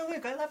would I kill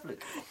Luke? I love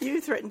Luke. You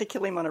threaten to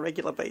kill him on a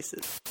regular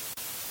basis.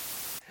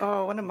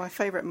 Oh, one of my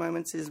favourite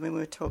moments is when we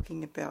were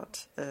talking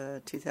about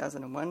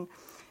 2001,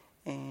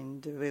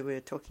 and we were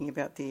talking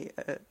about the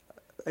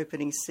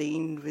opening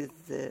scene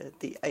with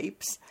the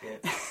apes, Yeah.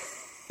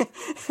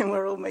 and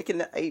we're all making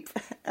the ape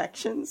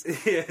actions.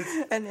 Yes.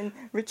 And then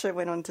Richard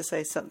went on to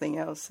say something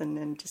else, and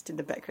then just in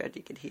the background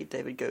you could hear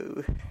David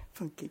go,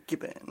 "Funky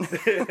Gibbon." The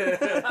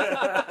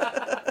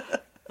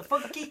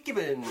Funky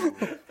Gibbon.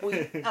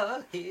 We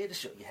are here to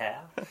show you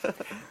how.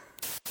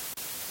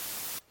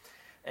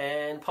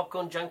 And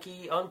Popcorn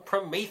Junkie on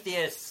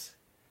Prometheus.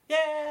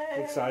 Yay!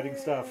 Exciting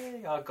stuff.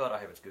 Oh god, I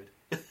hope it's good.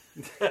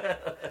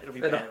 It'll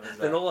be bad.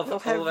 Then all of We'll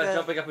us have,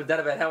 jumping up and down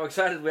about how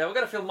excited we are. We're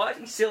going to feel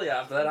mighty silly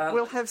after that, aren't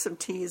we? We'll have some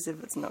tears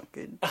if it's not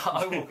good.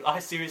 I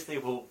seriously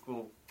will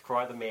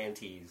cry the man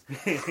tears.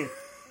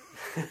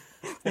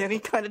 The only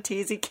kind of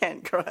tears he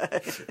can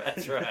cry.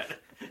 That's right.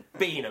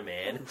 Being a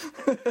man.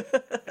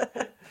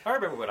 I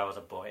remember when I was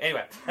a boy.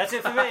 Anyway, that's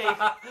it for me.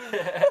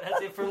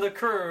 That's it from the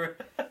crew.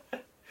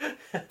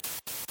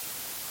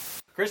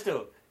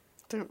 Crystal.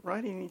 Don't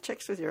write any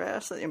checks with your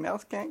ass that your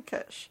mouth can't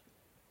cash.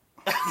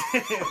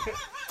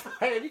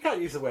 Hey, you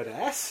can't use the word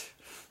ass.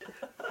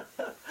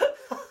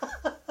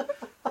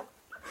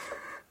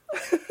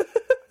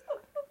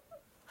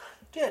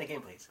 Do that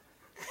again, please.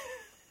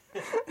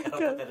 I'll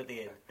put that at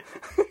the end.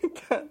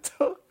 Can't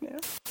talk now.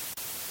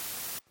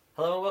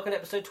 Hello and welcome to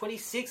episode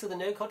 26 of the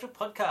Nerd Culture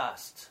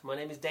Podcast. My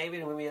name is David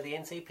and with me are the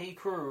NCP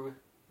crew,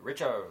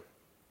 Richo,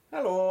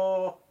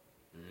 Hello.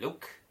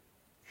 Luke,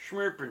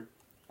 Schmurpen.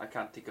 I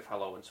can't think of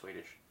hello in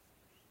Swedish.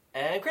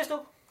 and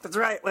Crystal. That's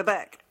right, we're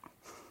back.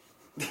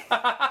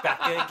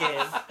 Back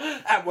again.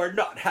 And we're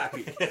not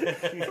happy.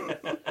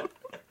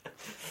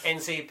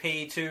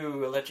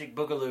 NCP2 Electric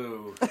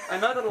Boogaloo. I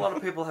know that a lot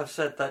of people have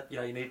said that you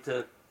need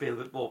to be a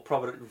bit more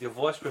prominent with your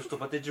voice, Crystal.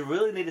 But did you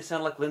really need to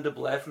sound like Linda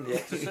Blair from The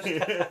Exorcist?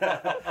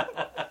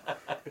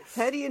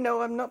 How do you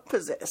know I'm not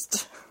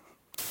possessed?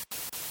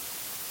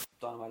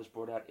 Dynamite has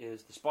brought out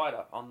is the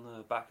Spider on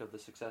the back of the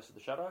success of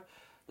The Shadow.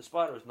 The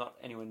Spider is not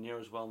anywhere near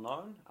as well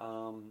known.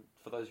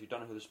 For those of you who don't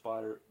know who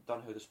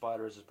the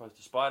Spider is as opposed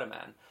to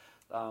Spider-Man,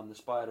 the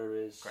Spider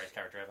is Greatest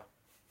character ever.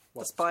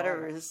 The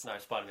spider is... No,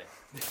 Spider-Man.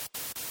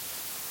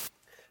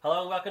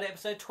 Hello and welcome to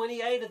episode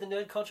 28 of the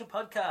Nerd Culture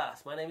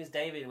Podcast. My name is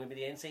David and with me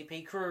the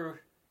NCP crew,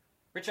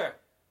 Richo,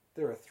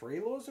 There are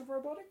 3 laws of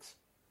robotics?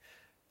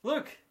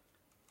 Luke,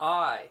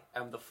 I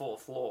am the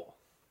fourth law.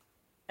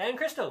 and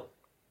Crystal.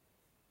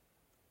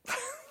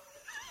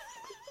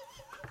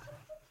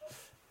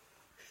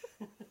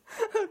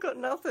 I've got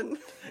nothing.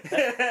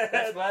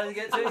 That's why you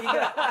get to you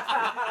go.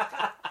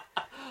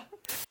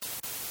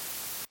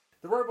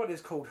 The robot is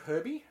called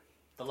Herbie.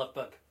 The love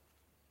bug.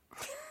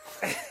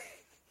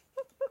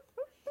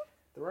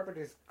 The robot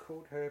is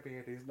called Herbie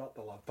and he's not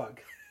the love bug.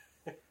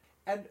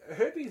 And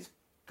Herbie's...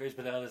 Goose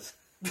bananas.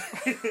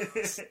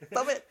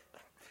 Stop it.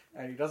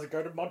 And he doesn't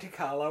go to Monte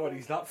Carlo and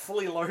he's not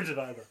fully loaded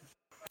either.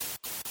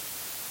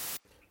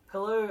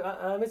 Hello,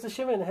 Mr.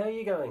 Shimon, how are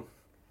you going?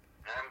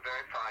 I'm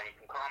very fine. You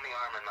can call me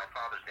Armin. My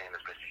father's name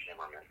is Mr.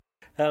 Shimmerman.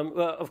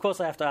 Well, of course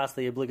I have to ask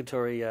the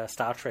obligatory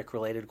Star Trek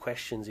related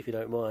questions if you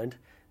don't mind.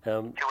 2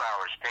 hours.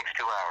 Takes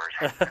 2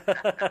 hours.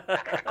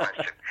 That's the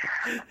question.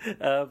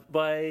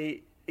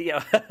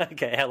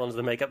 Okay, how long does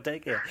the makeup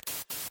take? Yeah.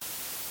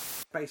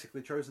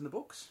 Basically chosen the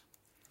books.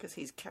 Because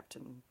he's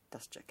Captain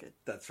Dustjacket.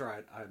 That's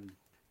right. I'm...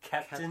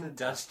 Captain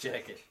Dust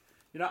Jacket.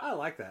 You know, I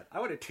like that. I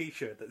want a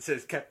T-shirt that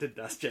says Captain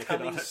Dustjacket on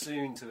Coming it.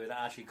 soon to an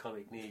Archie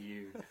comic near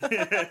you.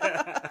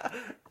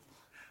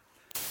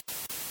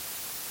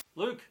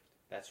 Luke.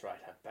 That's right,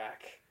 I'm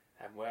back.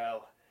 I'm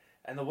well.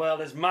 And the world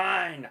is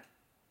mine!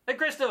 Hey,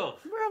 Crystal.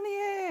 We're on the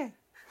air.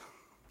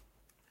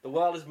 The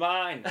world is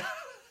mine!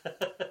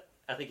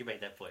 I think you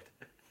made that point.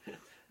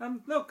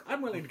 Look,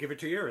 I'm willing to give it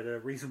to you at a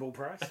reasonable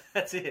price.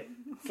 That's it.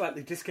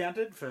 Slightly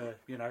discounted for,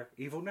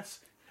 evilness.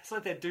 It's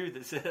like they do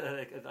this,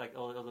 like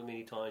all the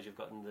many times you've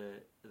gotten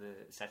the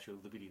Statue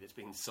of Liberty that's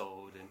been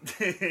sold and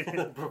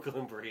the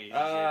Brooklyn Bridge.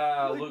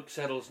 Luke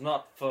settles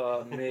not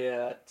for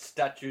mere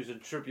statues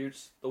and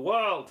tributes. The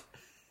world.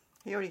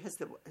 He already has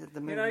the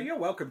moon. You know, you're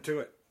welcome to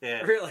it.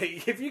 Yeah.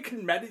 Really, if you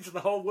can manage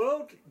the whole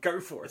world, go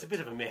for It's it. a bit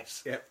of a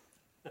mess. Yep.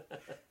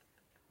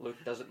 Luke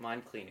doesn't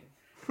mind cleaning.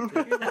 But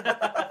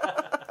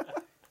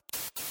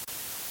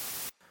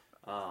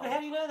how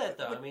do you know that,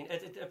 though? I mean,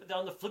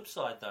 on the flip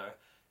side, though,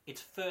 its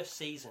first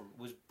season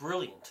was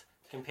brilliant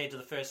compared to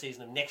the first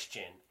season of Next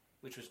Gen,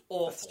 which was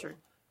awful. That's true.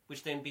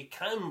 Which then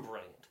became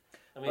brilliant.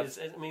 I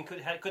mean,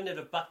 couldn't it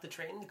have bucked the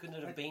trend? Couldn't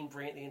it have been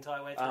brilliant the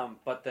entire way through?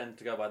 But then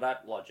to go by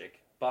that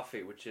logic,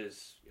 Buffy, which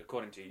is,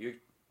 according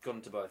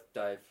to both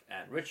Dave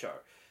and Richo,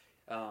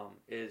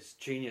 is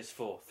genius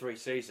for 3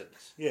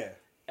 seasons. Yeah.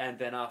 And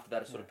then after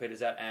that, it sort of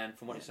peters out. And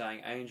from what you're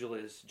saying, Angel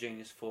is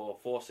genius for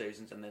 4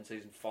 seasons, and then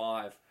season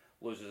 5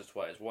 loses its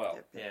way as well.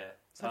 Yep. Yeah.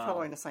 So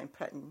following the same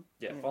pattern.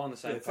 Yeah, following the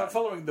same Yeah, pattern.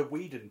 following the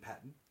Whedon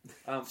pattern.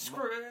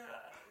 Screw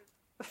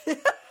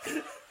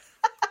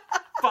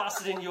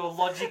bastard in your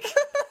logic.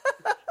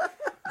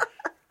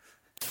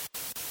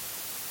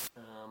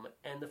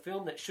 And the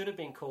film that should have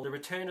been called The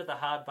Return of the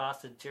Hard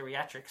Bastard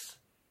Geriatrics,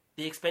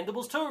 The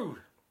Expendables 2.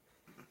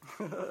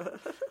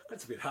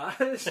 That's a bit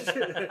harsh.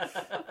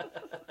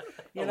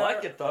 I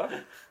like it though.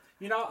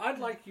 You know, I'd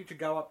like you to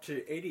go up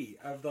to any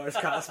of those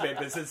cast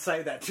members and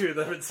say that to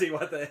them and see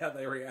how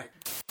they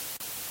react.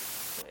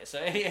 So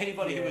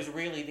anybody who was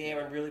really there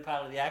and really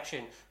part of the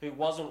action who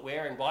wasn't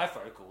wearing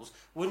bifocals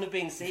wouldn't have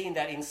been seeing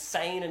that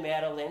insane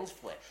amount of lens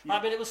flare. Yeah.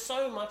 I mean, it was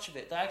so much of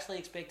it. They actually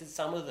expected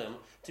some of them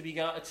to be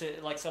going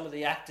to, like, some of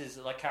the actors,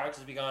 like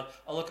characters, to be going,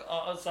 "Oh look,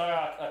 I'm sorry,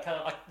 I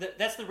can't."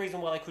 That's the reason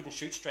why they couldn't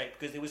shoot straight,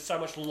 because there was so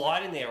much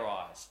light in their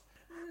eyes.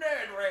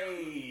 Nerd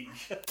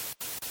rage.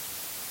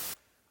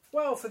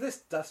 Well, for this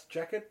Dust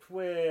Jacket,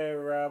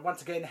 we're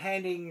once again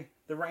handing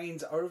the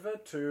reins over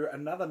to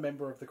another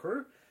member of the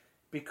crew.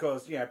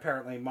 Because, you know,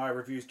 apparently my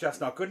review's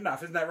just not good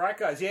enough. Isn't that right,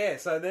 guys? Yeah,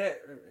 so they're...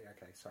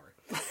 Okay, sorry.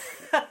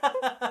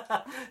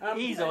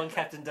 He's on,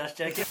 Captain Dust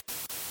Jacket.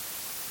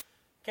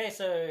 Okay,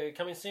 so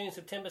coming soon,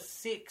 September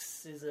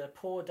 6th is a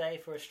poor day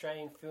for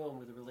Australian film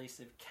with the release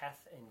of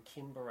Kath and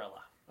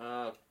Kimberella.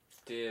 Oh,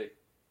 dear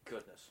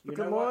goodness. Look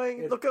at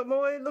Moy, look at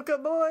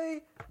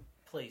Moy.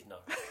 Please, no.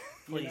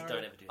 Please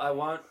don't ever do that. I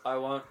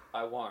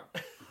won't.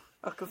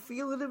 I can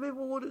feel it in my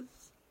waters.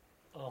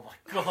 Oh my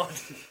God.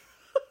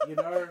 You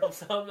know,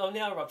 I'm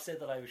now upset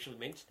that I should have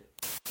mentioned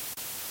it.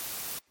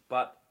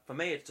 But for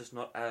me, it's just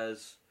not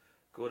as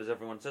good as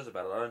everyone says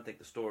about it. I don't think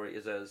the story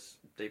is as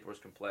deep or as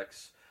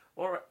complex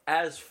or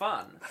as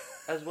fun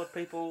as what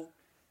people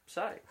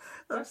say.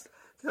 I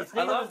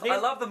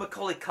love the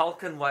Macaulay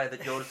Culkin way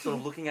that you're sort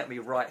of looking at me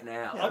right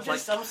now. I'm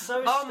so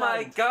stunned. Oh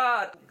my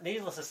God!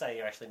 Needless to say,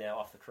 you're actually now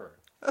off the crew.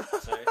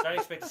 So don't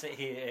expect to sit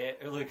here,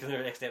 Luke, in the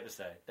next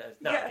episode.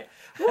 No, yeah.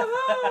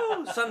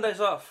 Woohoo! Sunday's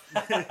off.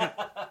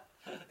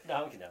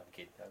 No, I'm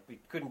kidding.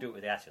 We couldn't do it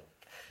without you.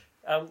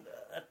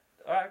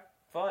 Alright,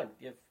 fine.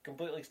 You've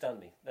completely stunned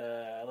me.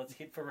 Let's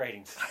hit for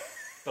ratings.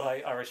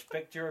 But I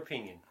respect your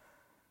opinion.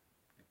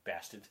 You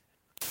bastard.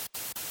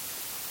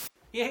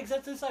 Yeah,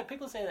 exactly. So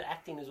people say that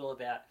acting is all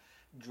about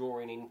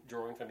drawing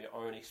from your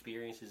own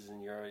experiences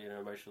and your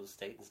emotional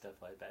state and stuff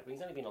like that. But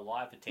he's only been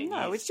alive for 10 years.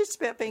 No, it's just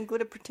about being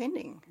good at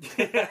pretending.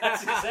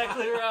 That's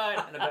exactly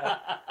right. And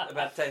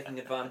about taking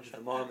advantage of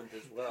the moment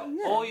as well.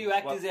 Yeah. All you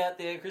actors out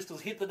there,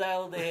 Crystal's hit the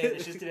nail on the head.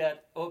 It's just about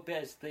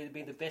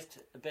being the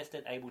best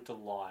at able to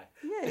lie.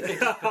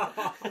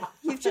 Yeah.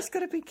 You've just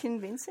got to be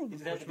convincing.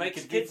 Which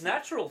makes kids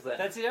natural then.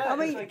 That's it. I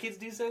mean, that's why kids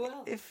do so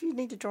well. If you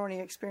need to draw any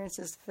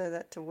experiences for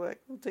that to work,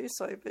 we'll do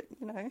so, but,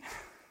 you know...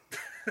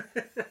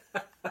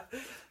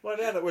 Well,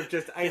 now that we've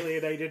just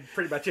alienated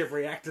pretty much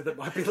every actor that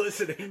might be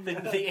listening. The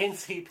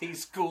NCP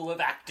School of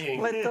Acting.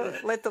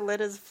 Let the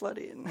letters flood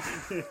in.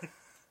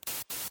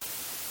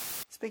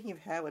 Speaking of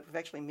Howard, we've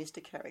actually missed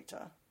a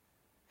character.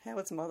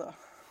 Howard's mother.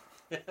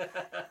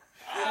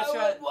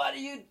 Howard, what are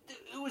you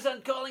who's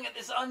calling at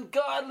this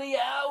ungodly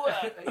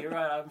hour? You're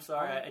right, I'm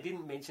sorry. I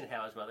didn't mention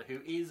Howard's mother, who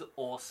is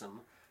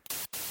awesome.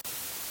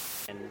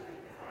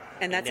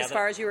 And that's as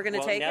far as you were going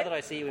to take now it? that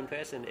I see you in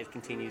person, it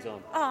continues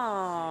on.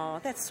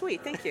 Oh, that's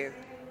sweet. Thank you.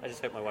 I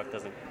just hope my wife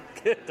doesn't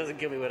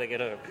kill me when I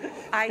get home.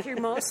 I hear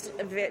most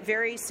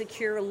very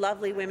secure,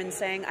 lovely women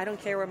saying, I don't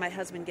care where my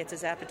husband gets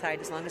his appetite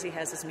as long as he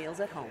has his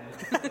meals at home.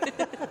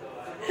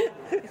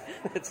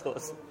 That's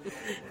awesome.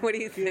 What do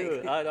you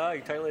think? I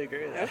totally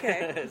agree with that.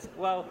 Okay.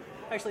 Well,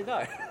 actually, no.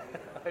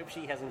 I hope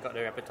she hasn't got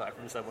her appetite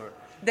from somewhere.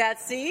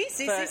 See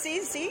how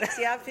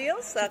it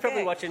feels? She's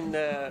probably watching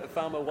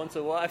Farmer Wants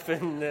a Wife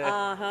and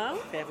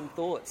having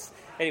thoughts.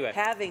 Anyway.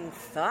 Having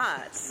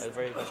thoughts. I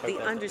very much hope The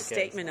that's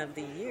understatement of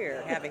the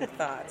year, having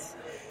thoughts.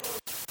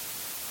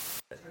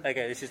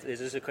 Okay, this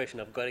is a question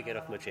I've got to get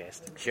off my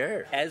chest.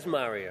 Sure. As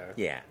Mario,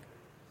 Yeah.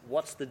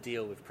 what's the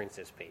deal with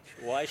Princess Peach?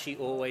 Why is she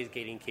always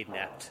getting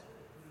kidnapped?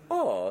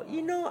 Oh,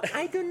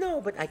 I don't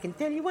know, but I can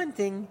tell you one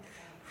thing.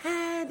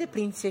 The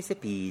Princess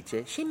Peach,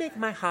 she make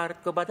my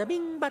heart go bada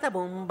bing, bada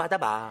boom, bada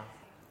ba.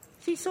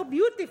 She's so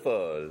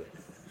beautiful.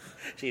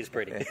 She is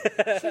pretty.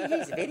 She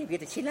is very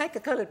beautiful. She like the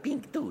color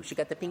pink too. She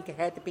got the pink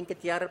hat, the pink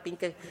tiara,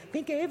 pink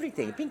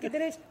everything, pink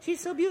dress. She's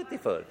so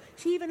beautiful.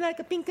 She even like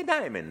a pink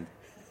diamond.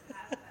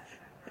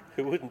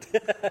 Who wouldn't?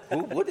 Who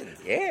wouldn't?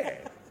 Yeah.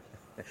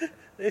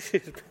 This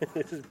is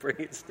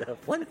brilliant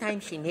stuff. One time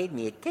she made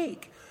me a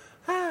cake.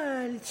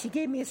 She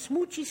gave me a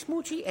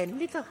smoochy, and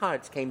little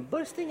hearts came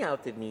bursting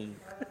out of me.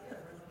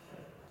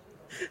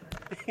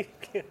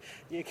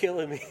 You're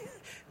killing me.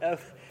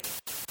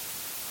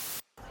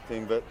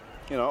 Thing, but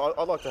you know,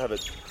 I'd like to have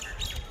it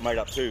made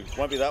up too.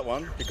 Won't be that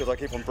one because I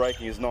keep on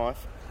breaking his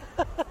knife.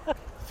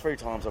 3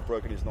 times I've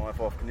broken his knife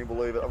off. Can you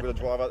believe it? I'm going to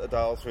drive out to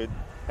Daylesford,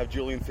 have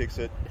Julian fix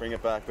it, bring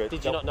it back. But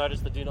Did you not notice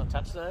the do not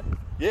touch zone?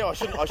 Yeah, I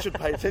should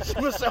pay attention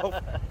to myself.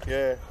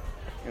 Yeah,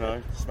 you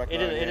know, smack my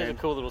own It is a hand.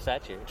 cool little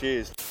statue.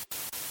 Cheers.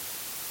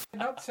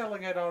 Not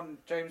selling it on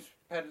James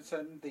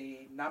Patterson,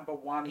 the number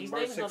one His most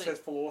name's not-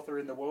 successful author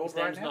in the world His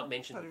right name's now. not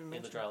mentioned Not even in the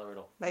mentioned. trailer at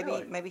all. Maybe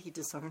Really? maybe he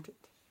disowned it.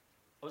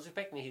 I was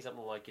expecting to hear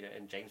something like,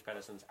 in James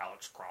Patterson's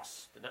Alex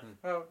Cross. But no.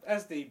 Well,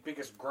 as the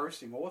biggest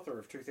grossing author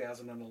of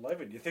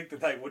 2011, you think that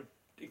they would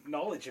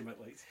acknowledge him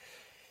at least.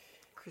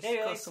 Chris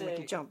Yeah, Cross will make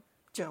you jump.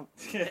 I'm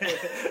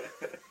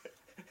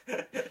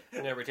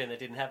going to pretend that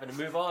didn't happen and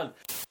move on.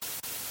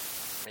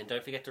 And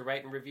don't forget to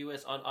rate and review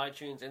us on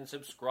iTunes and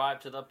subscribe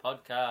to the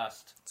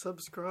podcast.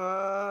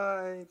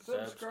 Subscribe.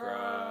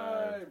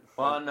 Subscribe.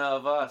 One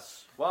of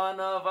us.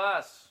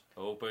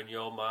 Open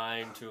your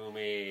mind to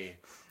me.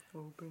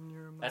 Open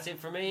your mouth. That's it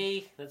for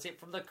me. That's it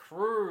from the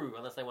crew.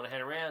 Unless they want to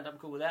hang around, I'm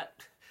cool with that.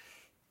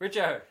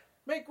 Richo,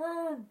 Make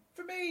room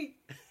for me.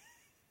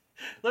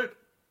 Luke,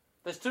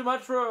 There's too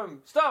much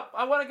room. Stop!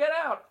 I want to get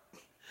out.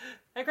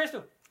 and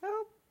Crystal.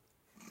 Help.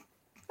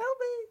 Help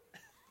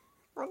me.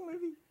 Wrong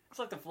movie. It's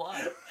like The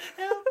Fly.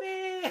 Help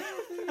me!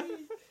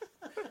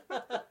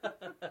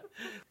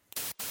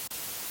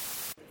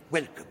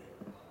 Welcome.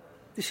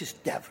 This is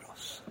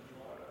Davros,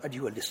 and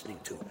you are listening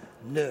to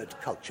Nerd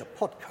Culture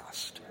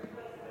Podcast.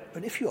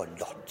 And if you are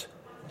not,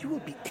 you will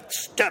be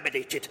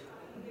exterminated.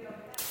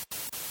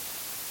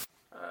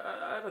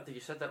 I don't think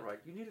you said that right.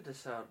 You needed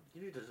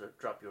to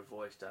drop your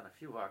voice down a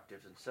few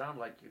octaves and sound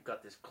like you've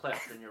got this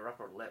cleft in your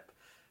upper lip,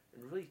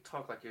 and really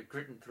talk like you're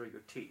gritting through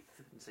your teeth.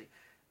 And say,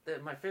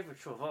 my favorite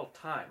show of all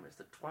time is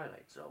The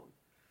Twilight Zone.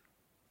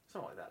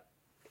 Something like that.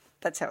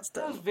 That's how it's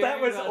done. That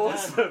was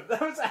awesome.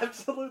 That was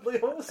absolutely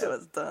That awesome.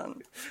 was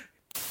done.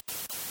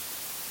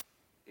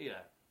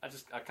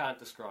 I can't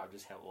describe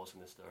just how awesome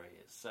this story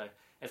is. So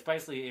it's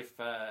basically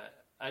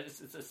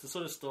it's the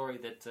sort of story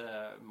that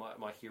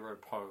my hero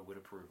Poe would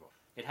approve of.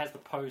 It has the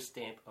Poe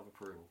stamp of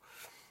approval.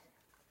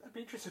 I'd be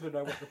interested to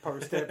know what the Poe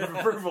stamp of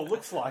approval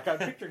looks like. I'm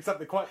picturing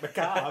something quite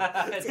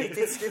macabre.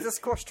 It's a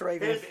squashed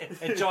raven.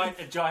 a giant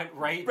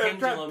ray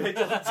pendulum.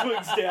 Pendulum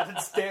swings down and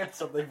stamps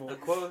something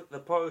for The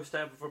Poe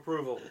stamp of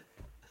approval.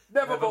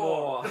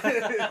 Nevermore.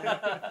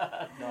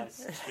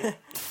 Nice.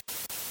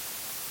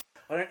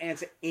 I don't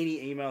answer any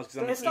emails because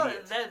I'm It's an not,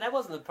 idiot. that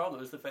wasn't the problem.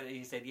 It was the fact that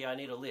he said, "Yeah, I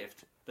need a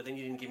lift," but then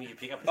you didn't give me your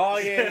pickup. Oh,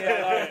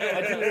 yeah.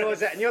 I didn't realise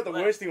that. And you know what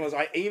the worst thing was?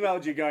 I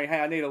emailed you going, hey,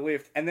 I need a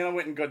lift. And then I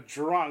went and got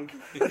drunk.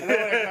 And then when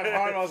I got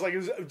home, I was like, it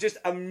was just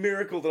a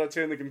miracle that I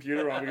turned the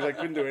computer on because I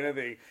couldn't do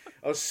anything.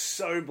 I was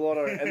so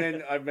blotto. And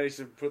then I managed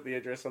to put the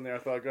address on there. I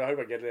thought, I hope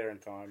I get there in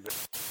time. But...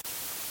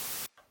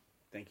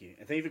 Thank you.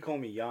 And thank you for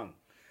calling me young.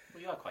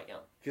 Well, you are quite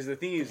young. Because the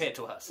thing is... Compared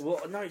to us. Well,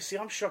 no, see,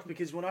 I'm shocked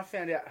because when I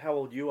found out how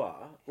old you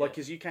are,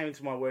 because you came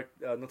into my work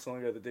not so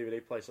long ago, the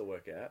DVD place I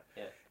work at,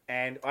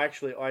 and I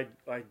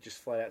just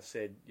flat out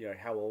said,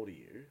 how old are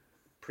you?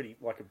 Pretty,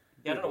 like a...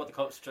 Yeah, I don't know what the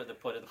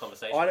point of the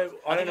conversation I was.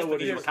 don't know what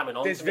you were coming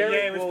on. There's to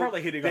very, me. it was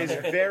probably hitting on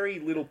There's there. very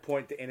little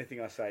point to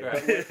anything I say.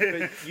 Right.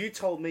 But you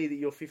told me that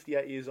you're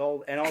 58 years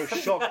old, and I was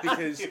shocked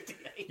because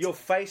 58. your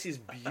face is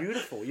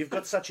beautiful. You've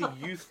got such a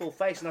youthful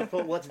face, and I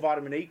thought, well, that's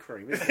vitamin E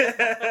cream. You look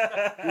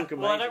amazing.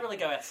 Well, I don't really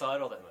go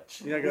outside all that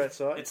much. You don't go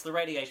outside? It's the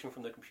radiation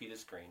from the computer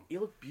screen. You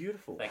look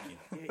beautiful. Thank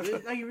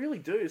you. No, you really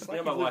do. It's like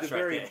Yeah, my you've lived a wife's right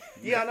very... there.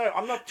 Yeah, I know.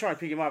 I'm not trying to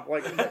pick him up.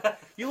 Like,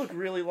 you look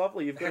really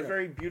lovely. You've got a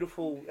very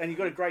beautiful... And you've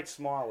got a great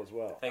smile as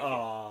well. Thank you.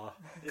 Aw,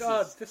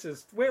 God,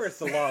 where is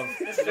the love?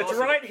 This is It's awesome.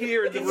 right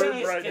here in the room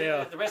Yes, right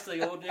now. The rest of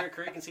the ordinary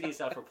crew consider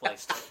yourself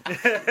replaced.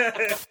 Is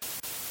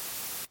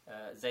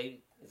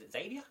it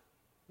Xavier?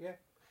 Yeah.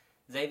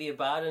 Xavier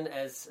Barden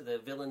as the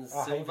villain's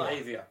Oh, Silver.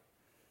 Javier.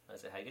 Oh,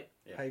 is it Javier?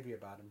 Javier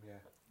Bardem, yeah.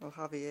 Oh,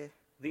 Javier.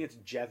 I think it's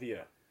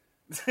Javier.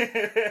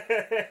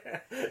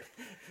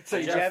 So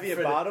you Javier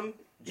go Bardem?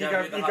 You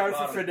go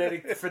for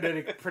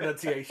phonetic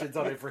pronunciations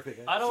on everything.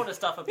 I don't want to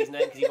stuff up his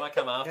name because he might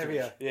come after me.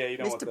 Javier. Yeah, you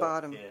don't want Mr.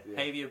 that. Bardem.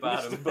 Yeah, Javier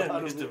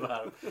Bardem.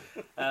 Mr.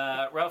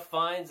 Bardem. Ralph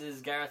Fiennes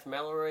as Gareth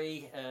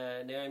Mallory,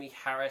 Naomi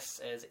Harris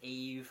as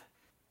Eve,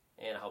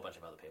 and a whole bunch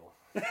of other people.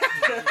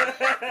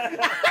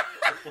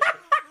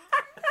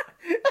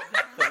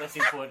 The less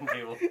important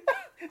people.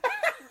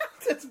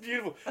 That's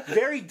beautiful.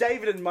 Very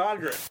David and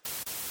Margaret.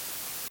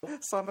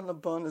 Simon Le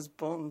Bon as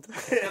Bond.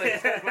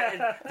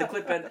 The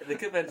clip end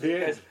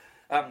is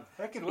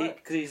That could work.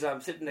 because he's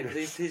sitting there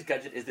because his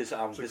gadget is this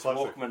Too this close.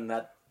 Walkman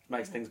that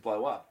makes things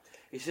blow up.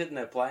 he's sitting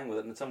there playing with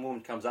it, and some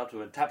woman comes up to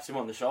him and taps him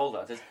on the shoulder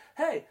and says,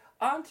 "Hey,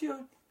 aren't you?"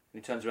 And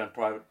he turns around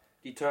private.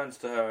 He turns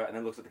to her and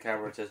then looks at the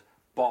camera and says,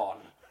 "Bon,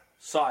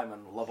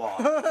 Simon Le Bon."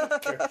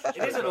 It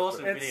is an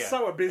awesome It's video.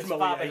 so abysmally It's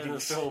far better than the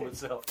 80s. film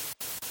itself.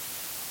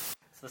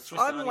 It's the Swiss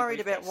I'm Army worried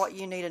about briefcase. what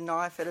you need a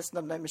knife at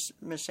a no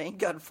machine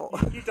gun for.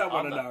 You don't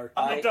want to I'm know.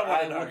 not- You don't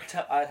want to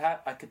know.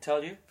 I could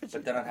tell you,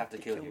 but then I'd have to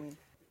kill you.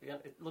 Yeah,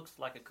 it looks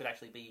like it could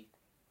actually be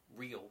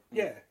real.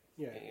 Yeah,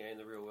 yeah. In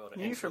the real world.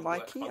 New and from still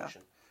work IKEA.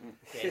 function.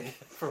 Yeah,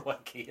 from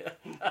IKEA.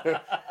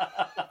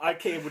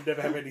 IKEA would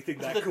never have anything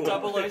that cool.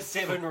 The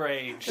 007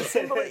 range.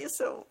 Assemble it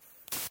yourself.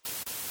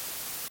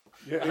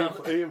 Yeah,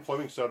 Ian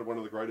Fleming started one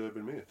of the great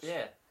urban myths.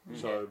 Yeah.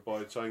 So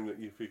by saying that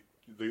if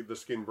the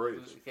skin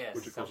breathes, Yes,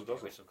 which of course it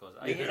doesn't. Which of course.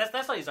 Yeah,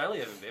 that's not his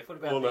only urban myth. What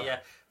about Well,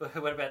 no.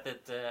 what about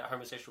that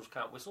homosexuals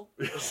can't whistle?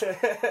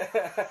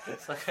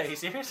 It's like, are you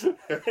serious?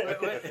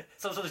 What?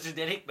 Some sort of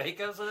genetic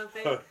makeup sort of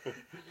thing?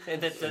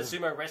 And that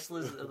sumo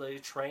wrestlers are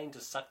trained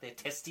to suck their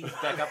testes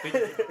back up into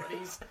their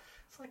bodies?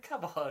 It's like,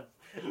 come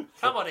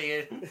on,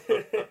 Ian.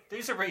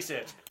 Do some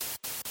research.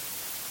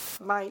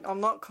 Mate, I'm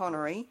not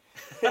Connery.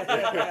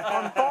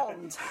 I'm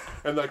Bond.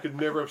 And they could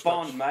never have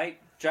Bond, mate.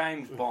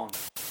 James Bond.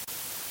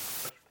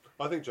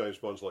 I think James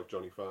Bond's like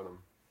Johnny Farnham.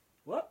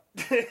 What?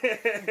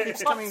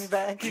 Keeps coming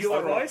back.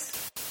 Your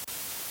voice?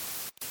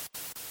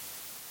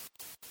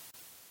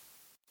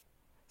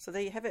 So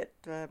there you have it,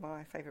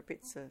 my favourite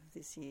bits of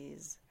this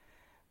year's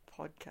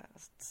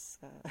podcasts.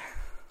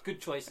 Good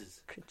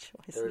choices. Good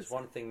choices. There is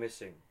one thing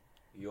missing.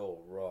 You're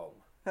wrong.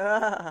 We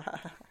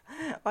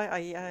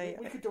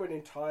could do an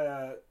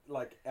entire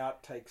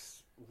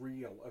outtakes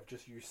reel of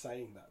just you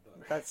saying that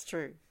though. That's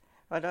true.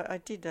 I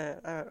did,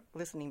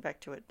 listening back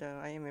to it,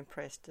 I am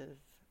impressed of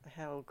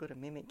how good a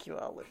mimic you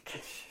are, Luke.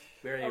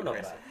 Very I'm not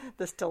impressive. bad.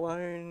 The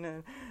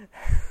Stallone.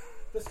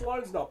 The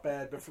Stallone's not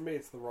bad, but for me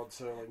it's the Rod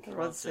Serling.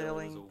 Rod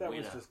Serling. That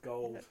was just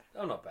gold.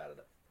 I'm not bad at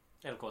it.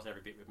 And of course,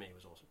 every bit with me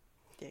was awesome.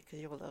 Yeah, because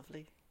you're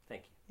lovely.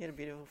 Thank you. You had a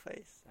beautiful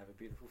face. I have a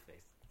beautiful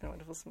face. And a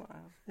wonderful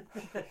smile.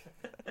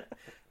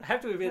 I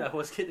have to admit, I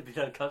was getting a bit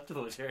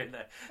uncomfortable during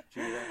that.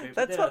 Bit.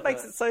 That's what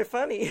makes it so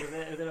funny.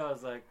 And then I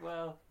was like,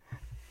 well,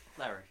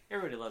 Larry.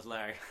 Everybody loves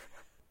Larry.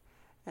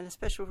 And a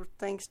special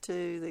thanks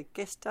to the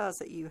guest stars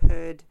that you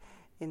heard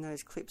in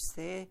those clips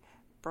there.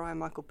 Brian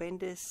Michael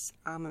Bendis,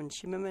 Armin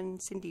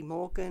Shimmerman, Cindy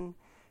Morgan,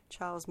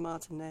 Charles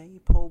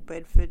Martinet, Paul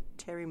Bedford,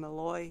 Terry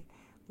Malloy,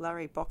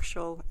 Larry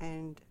Boxshall,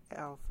 and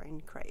our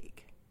friend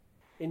Craig.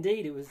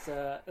 Indeed, it was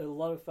a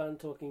lot of fun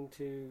talking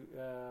to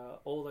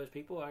all those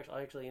people. I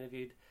actually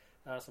interviewed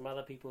some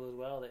other people as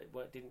well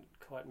that didn't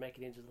quite make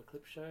it into the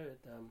clip show,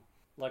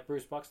 like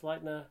Bruce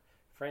Boxleitner,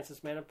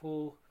 Francis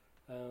Manipool,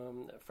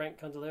 Frank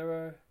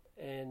Consolero,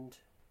 and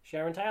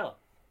Sharon Taylor.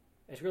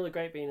 It's really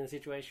great being in a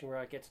situation where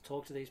I get to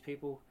talk to these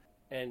people,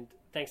 and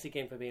thanks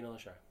again for being on the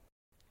show.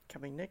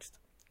 Coming next,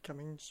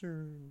 coming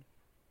soon.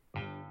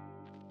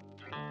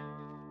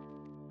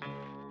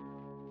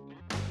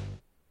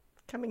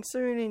 Coming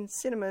soon in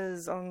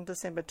cinemas on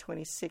December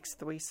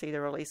 26th, we see the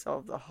release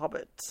of The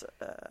Hobbit,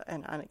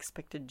 An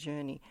Unexpected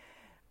Journey.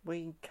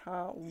 We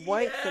can't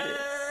wait for this.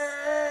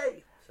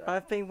 Sorry.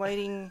 I've been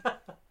waiting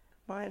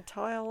my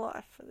entire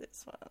life for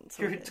this one.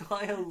 So, Your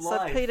entire so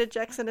life. Peter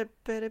Jackson, it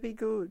better be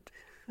good.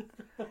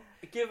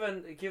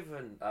 Given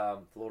the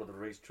Lord of the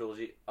Rings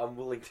trilogy, I'm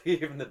willing to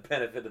give him the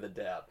benefit of the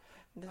doubt.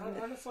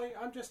 Honestly,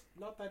 I'm just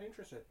not that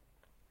interested.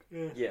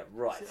 Yeah,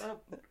 right.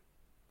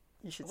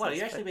 You should. What, are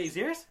you actually being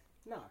serious?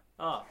 No.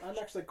 Oh. I'm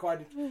actually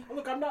quite.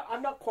 Look, I'm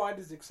not quite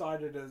as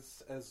excited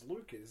as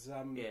Luke is.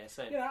 Yeah,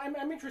 same. You know,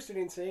 I'm interested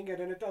in seeing it,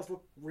 and it does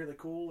look really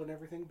cool and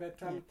everything. But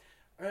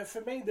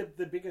for me,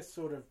 the biggest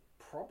sort of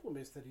problem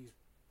is that he's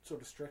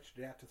sort of stretched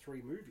it out to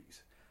 3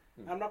 movies.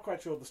 I'm not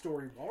quite sure the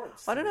story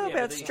warrants. I don't know Yeah,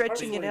 about but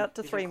stretching it out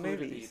to he's 3 included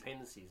movies. The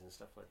appendices and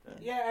stuff like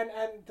that. Yeah,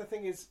 and the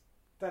thing is,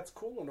 that's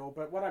cool and all.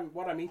 But what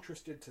I'm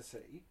interested to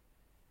see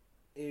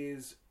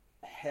is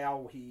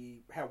how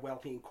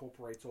well he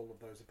incorporates all of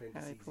those How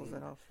appendices he pulls in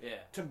it off. Yeah.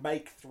 to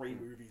make 3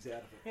 movies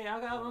out of it. Yeah,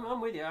 I'm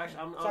with you.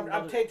 Actually,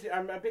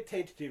 I'm a bit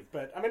tentative,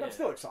 but I mean, I'm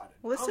still excited.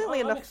 Well, there's certainly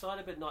I'm enough.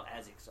 excited, but not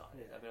as excited.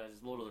 Yeah. I mean,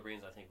 Lord of the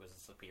Rings, I think, was a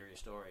superior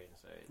story, and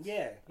so it's,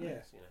 Yeah. you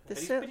know,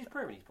 There's but he's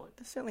proven his point.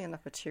 There's certainly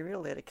enough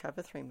material there to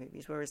cover 3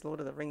 movies, whereas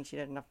Lord of the Rings, you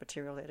had enough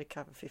material there to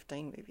cover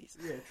 15 movies.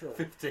 Yeah, true.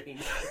 15.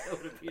 That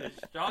would have been a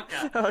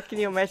shocker. Oh, can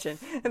you imagine?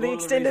 And the Lord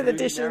of extended Rings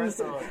movie editions.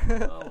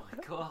 marathon. Oh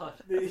my god.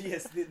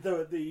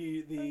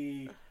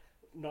 The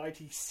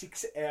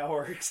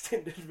 96-hour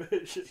extended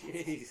version.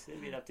 Jeez,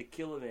 we'd have to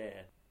kill a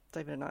man.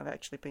 David and I have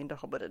actually been to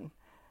Hobbiton,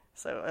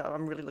 so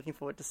I'm really looking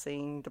forward to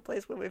seeing the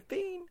place where we've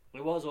been.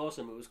 It was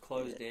awesome. It was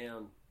closed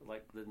down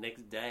like the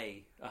next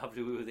day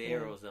after we were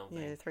there or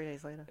something. Yeah, 3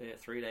 days later. Yeah,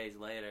 3 days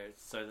later,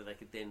 so that they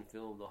could then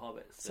film The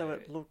Hobbit. So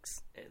it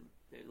looks.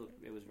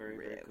 It was very,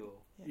 very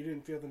cool. You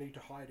didn't feel the need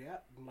to hide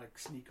out and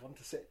sneak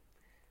onto set.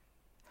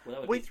 Well,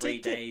 that would We be 3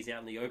 did get- days out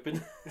in the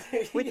open.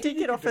 We did You get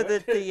could offered do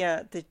it.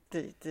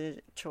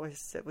 the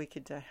choice that we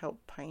could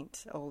help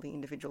paint all the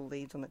individual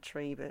leaves on the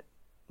tree, but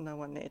no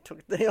one there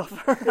took the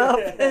offer up.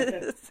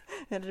 It's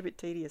a bit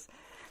tedious.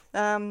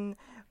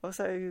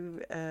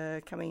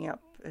 Also coming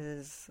up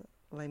is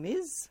Les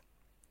Mis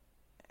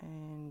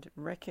and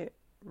Wreck-It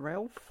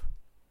Ralph.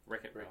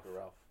 Wreck-It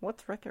Ralph.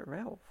 What's Wreck-It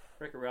Ralph?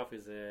 Wreck-It Ralph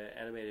is an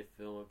animated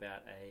film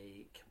about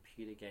a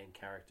computer game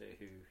character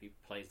who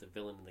plays the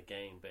villain in the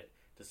game, but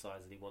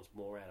decides that he wants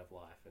more out of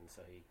life, and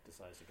so he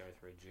decides to go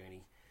through a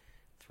journey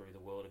through the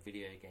world of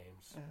video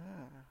games.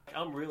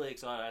 I'm really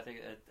excited. I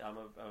think I'm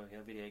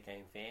a video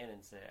game fan,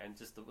 and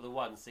just the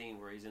one scene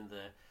where he's in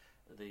the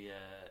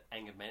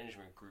anger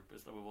management group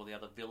with all the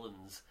other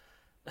villains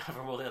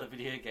from all the other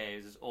video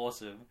games is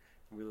awesome.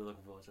 I'm really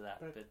looking forward to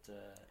that.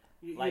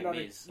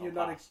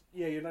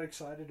 You're not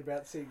excited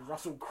about seeing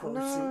Russell Crowe.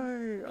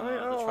 No,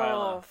 the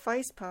trailer.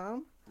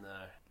 Facepalm.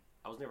 No,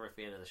 I was never a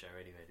fan of the show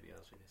anyway, to be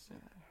honest with you. So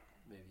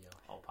maybe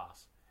I'll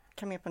pass.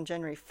 Coming up on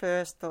January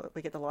 1st,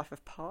 we get The Life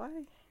of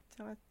Pi.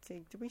 So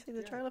did we see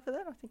the trailer for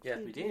that? I think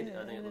we did.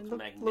 I think it looks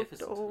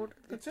magnificent.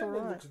 It certainly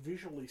looks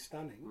visually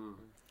stunning.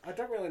 I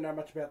don't really know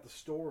much about the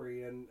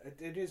story, and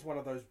it is one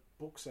of those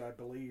books, I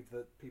believe,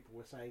 that people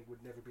were saying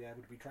would never be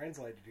able to be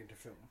translated into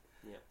film.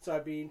 Yeah. So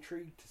I'd be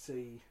intrigued to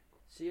see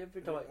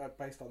every time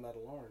based on that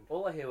alone.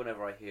 All I hear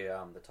whenever I hear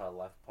the title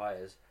Life of Pi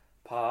is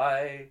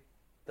Pi,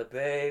 the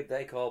babe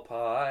they call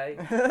Pi.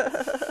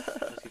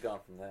 Just keep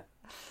going from there.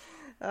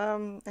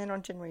 And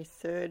on January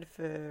 3rd,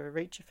 for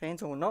Reacher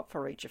fans, or not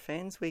for Reacher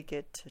fans, we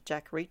get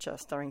Jack Reacher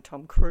starring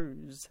Tom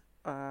Cruise.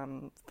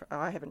 I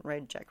haven't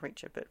read Jack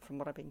Reacher, but from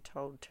what I've been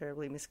told,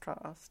 terribly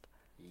miscast.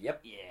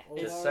 Yep. Yeah.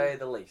 To say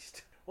the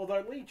least.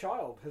 Although Lee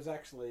Child has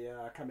actually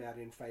come out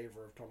in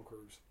favour of Tom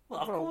Cruise. Well,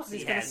 of course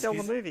he's going to sell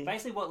the movie.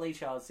 Basically what Lee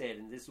Child said,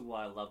 and this is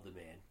why I love the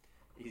man,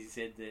 he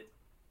said that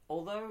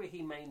although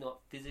he may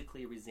not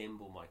physically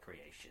resemble my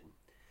creation,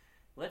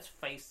 let's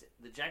face it,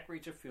 the Jack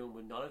Reacher film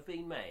would not have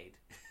been made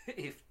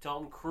if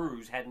Tom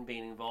Cruise hadn't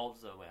been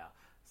involved somehow.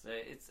 So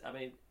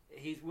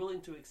he's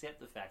willing to accept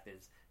the fact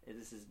that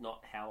this is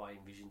not how I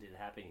envisioned it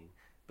happening.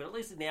 But at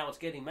least now it's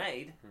getting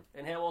made,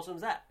 and how awesome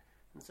is that?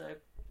 And so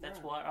that's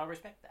why I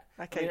respect that.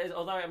 Okay.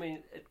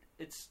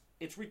 It's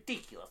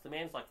ridiculous. The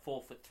man's like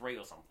 4'3"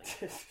 or something.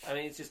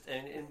 It's just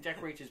and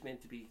Jack Reacher's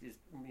meant to be this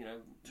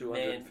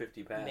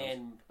 250 pounds,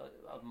 man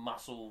of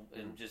muscle,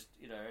 and just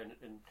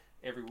and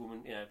every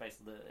woman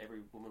basically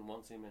every woman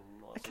wants him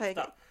and all that sort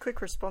of stuff.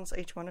 Quick response,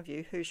 each one of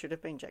you. Who should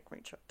have been Jack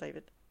Reacher?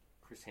 David,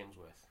 Chris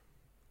Hemsworth,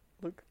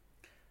 Luke,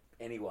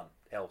 anyone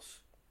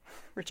else?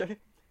 Richard.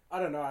 I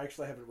don't know. I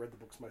actually haven't read the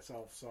books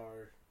myself,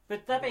 so.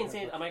 But that being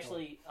said, I like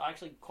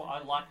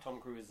Tom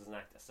Cruise as an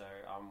actor, so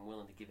I'm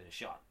willing to give it a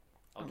shot.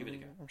 I'll give it a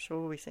go. I'm sure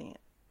we'll be seeing it.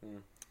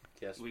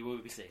 Yes, we will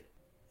be seeing it.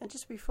 And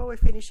just before we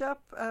finish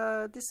up,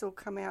 this will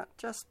come out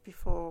just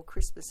before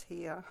Christmas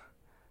here,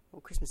 or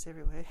Christmas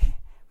everywhere.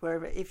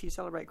 Wherever, if you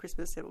celebrate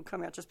Christmas, it will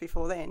come out just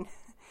before then.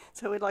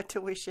 So we'd like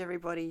to wish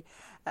everybody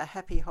a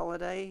happy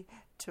holiday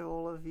to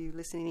all of you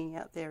listening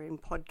out there in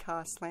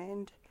podcast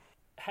land.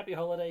 Happy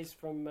holidays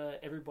from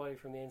everybody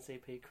from the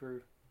NCP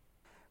crew.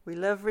 We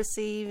love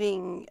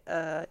receiving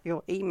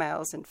your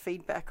emails and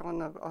feedback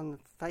on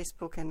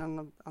Facebook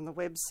and on the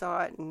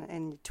website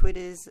and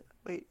Twitters.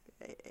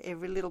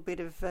 Every little bit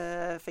of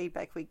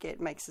feedback we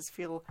get makes us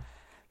feel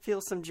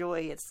some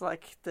joy. It's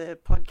like the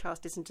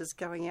podcast isn't just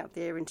going out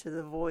there into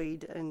the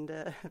void,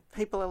 and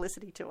people are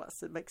listening to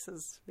us. It makes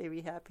us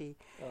very happy.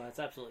 Oh, it's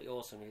absolutely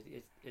awesome.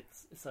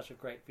 It's such a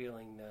great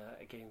feeling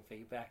getting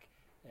feedback.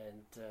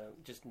 And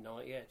just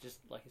knowing, just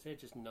like I said,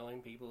 just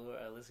knowing people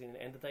are listening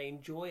and that they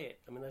enjoy it.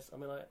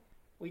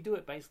 We do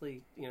it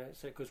basically,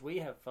 so because we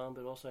have fun,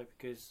 but also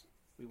because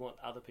we want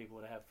other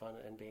people to have fun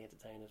and be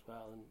entertained as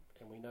well.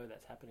 And we know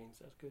that's happening,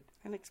 so it's good.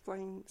 And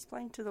explain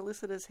to the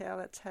listeners how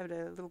that's had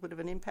a little bit of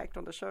an impact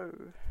on the show.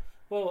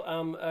 Well,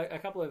 a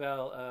couple of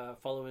our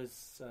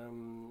followers,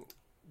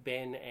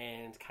 Ben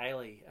and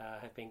Kaylee,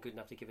 have been good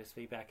enough to give us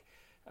feedback.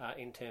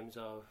 In terms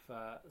of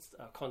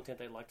content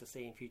they'd like to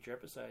see in future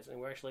episodes, and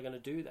we're actually going to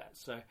do that.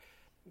 So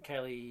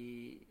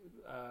Kaylee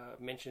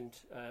mentioned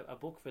a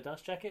book for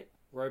Dust Jacket,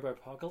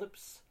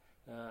 Robopocalypse,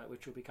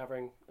 which we'll be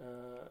covering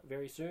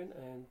very soon,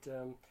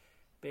 and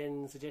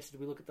Ben suggested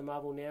we look at the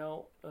Marvel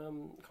Now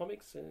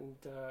comics, and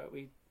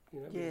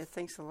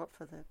thanks a lot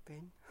for that,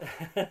 Ben.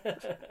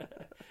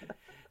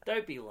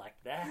 Don't be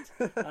like that.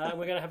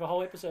 We're going to have a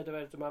whole episode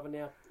devoted to Marvel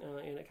Now,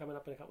 coming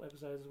up in a couple of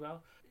episodes as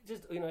well.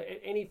 Just,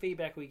 any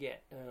feedback we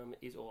get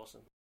is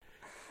awesome.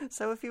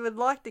 So if you would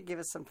like to give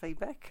us some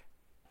feedback,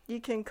 you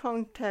can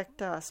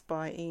contact us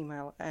by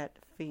email at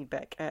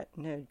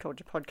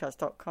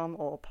feedback@nerdculturepodcast.com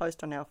or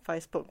post on our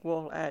Facebook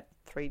wall at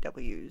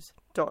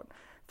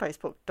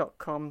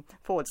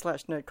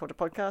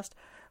 3ws.facebook.com/nerdculturepodcast,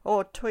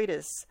 or tweet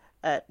us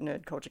at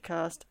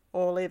nerdculturecast,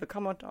 or leave a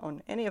comment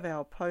on any of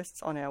our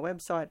posts on our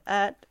website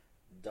at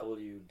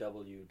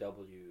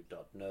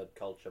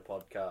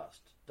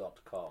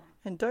www.nerdculturepodcast.com.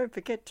 And don't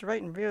forget to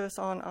rate and review us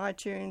on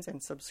iTunes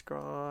and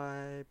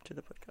subscribe to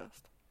the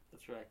podcast.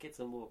 That's right. Get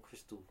some more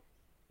crystal.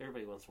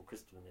 Everybody wants some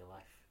crystal in their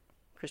life.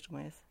 Crystal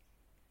meth.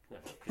 No,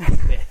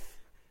 crystal meth.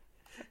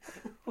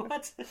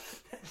 What?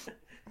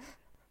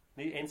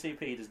 The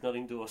NCP does not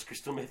endorse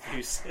crystal meth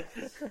use.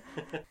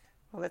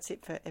 Well, that's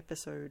it for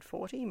episode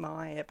 40,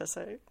 my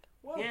episode.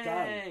 Well Yay!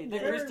 done. The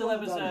Very crystal well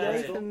done, episode. Yay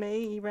Crystal. for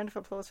me. Round of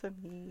applause for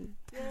me.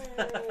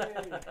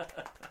 Yay!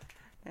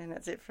 And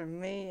that's it from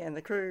me and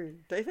the crew.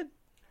 David?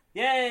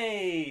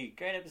 Yay!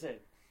 Great episode.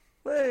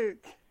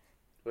 Luke?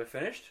 We're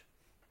finished?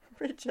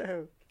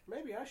 Richo?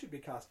 Maybe I should be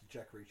cast as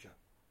Jack Reacher.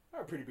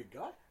 I'm a pretty big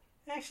guy.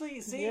 Actually,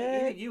 see,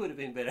 Yeah. even you would have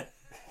been better.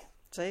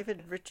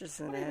 David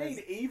Richardson What do you as...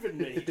 mean, even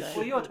me?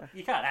 Well,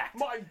 you can't act.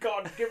 My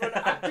God-given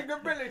acting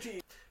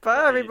ability.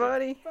 Bye,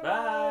 everybody. Bye.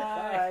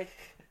 Bye.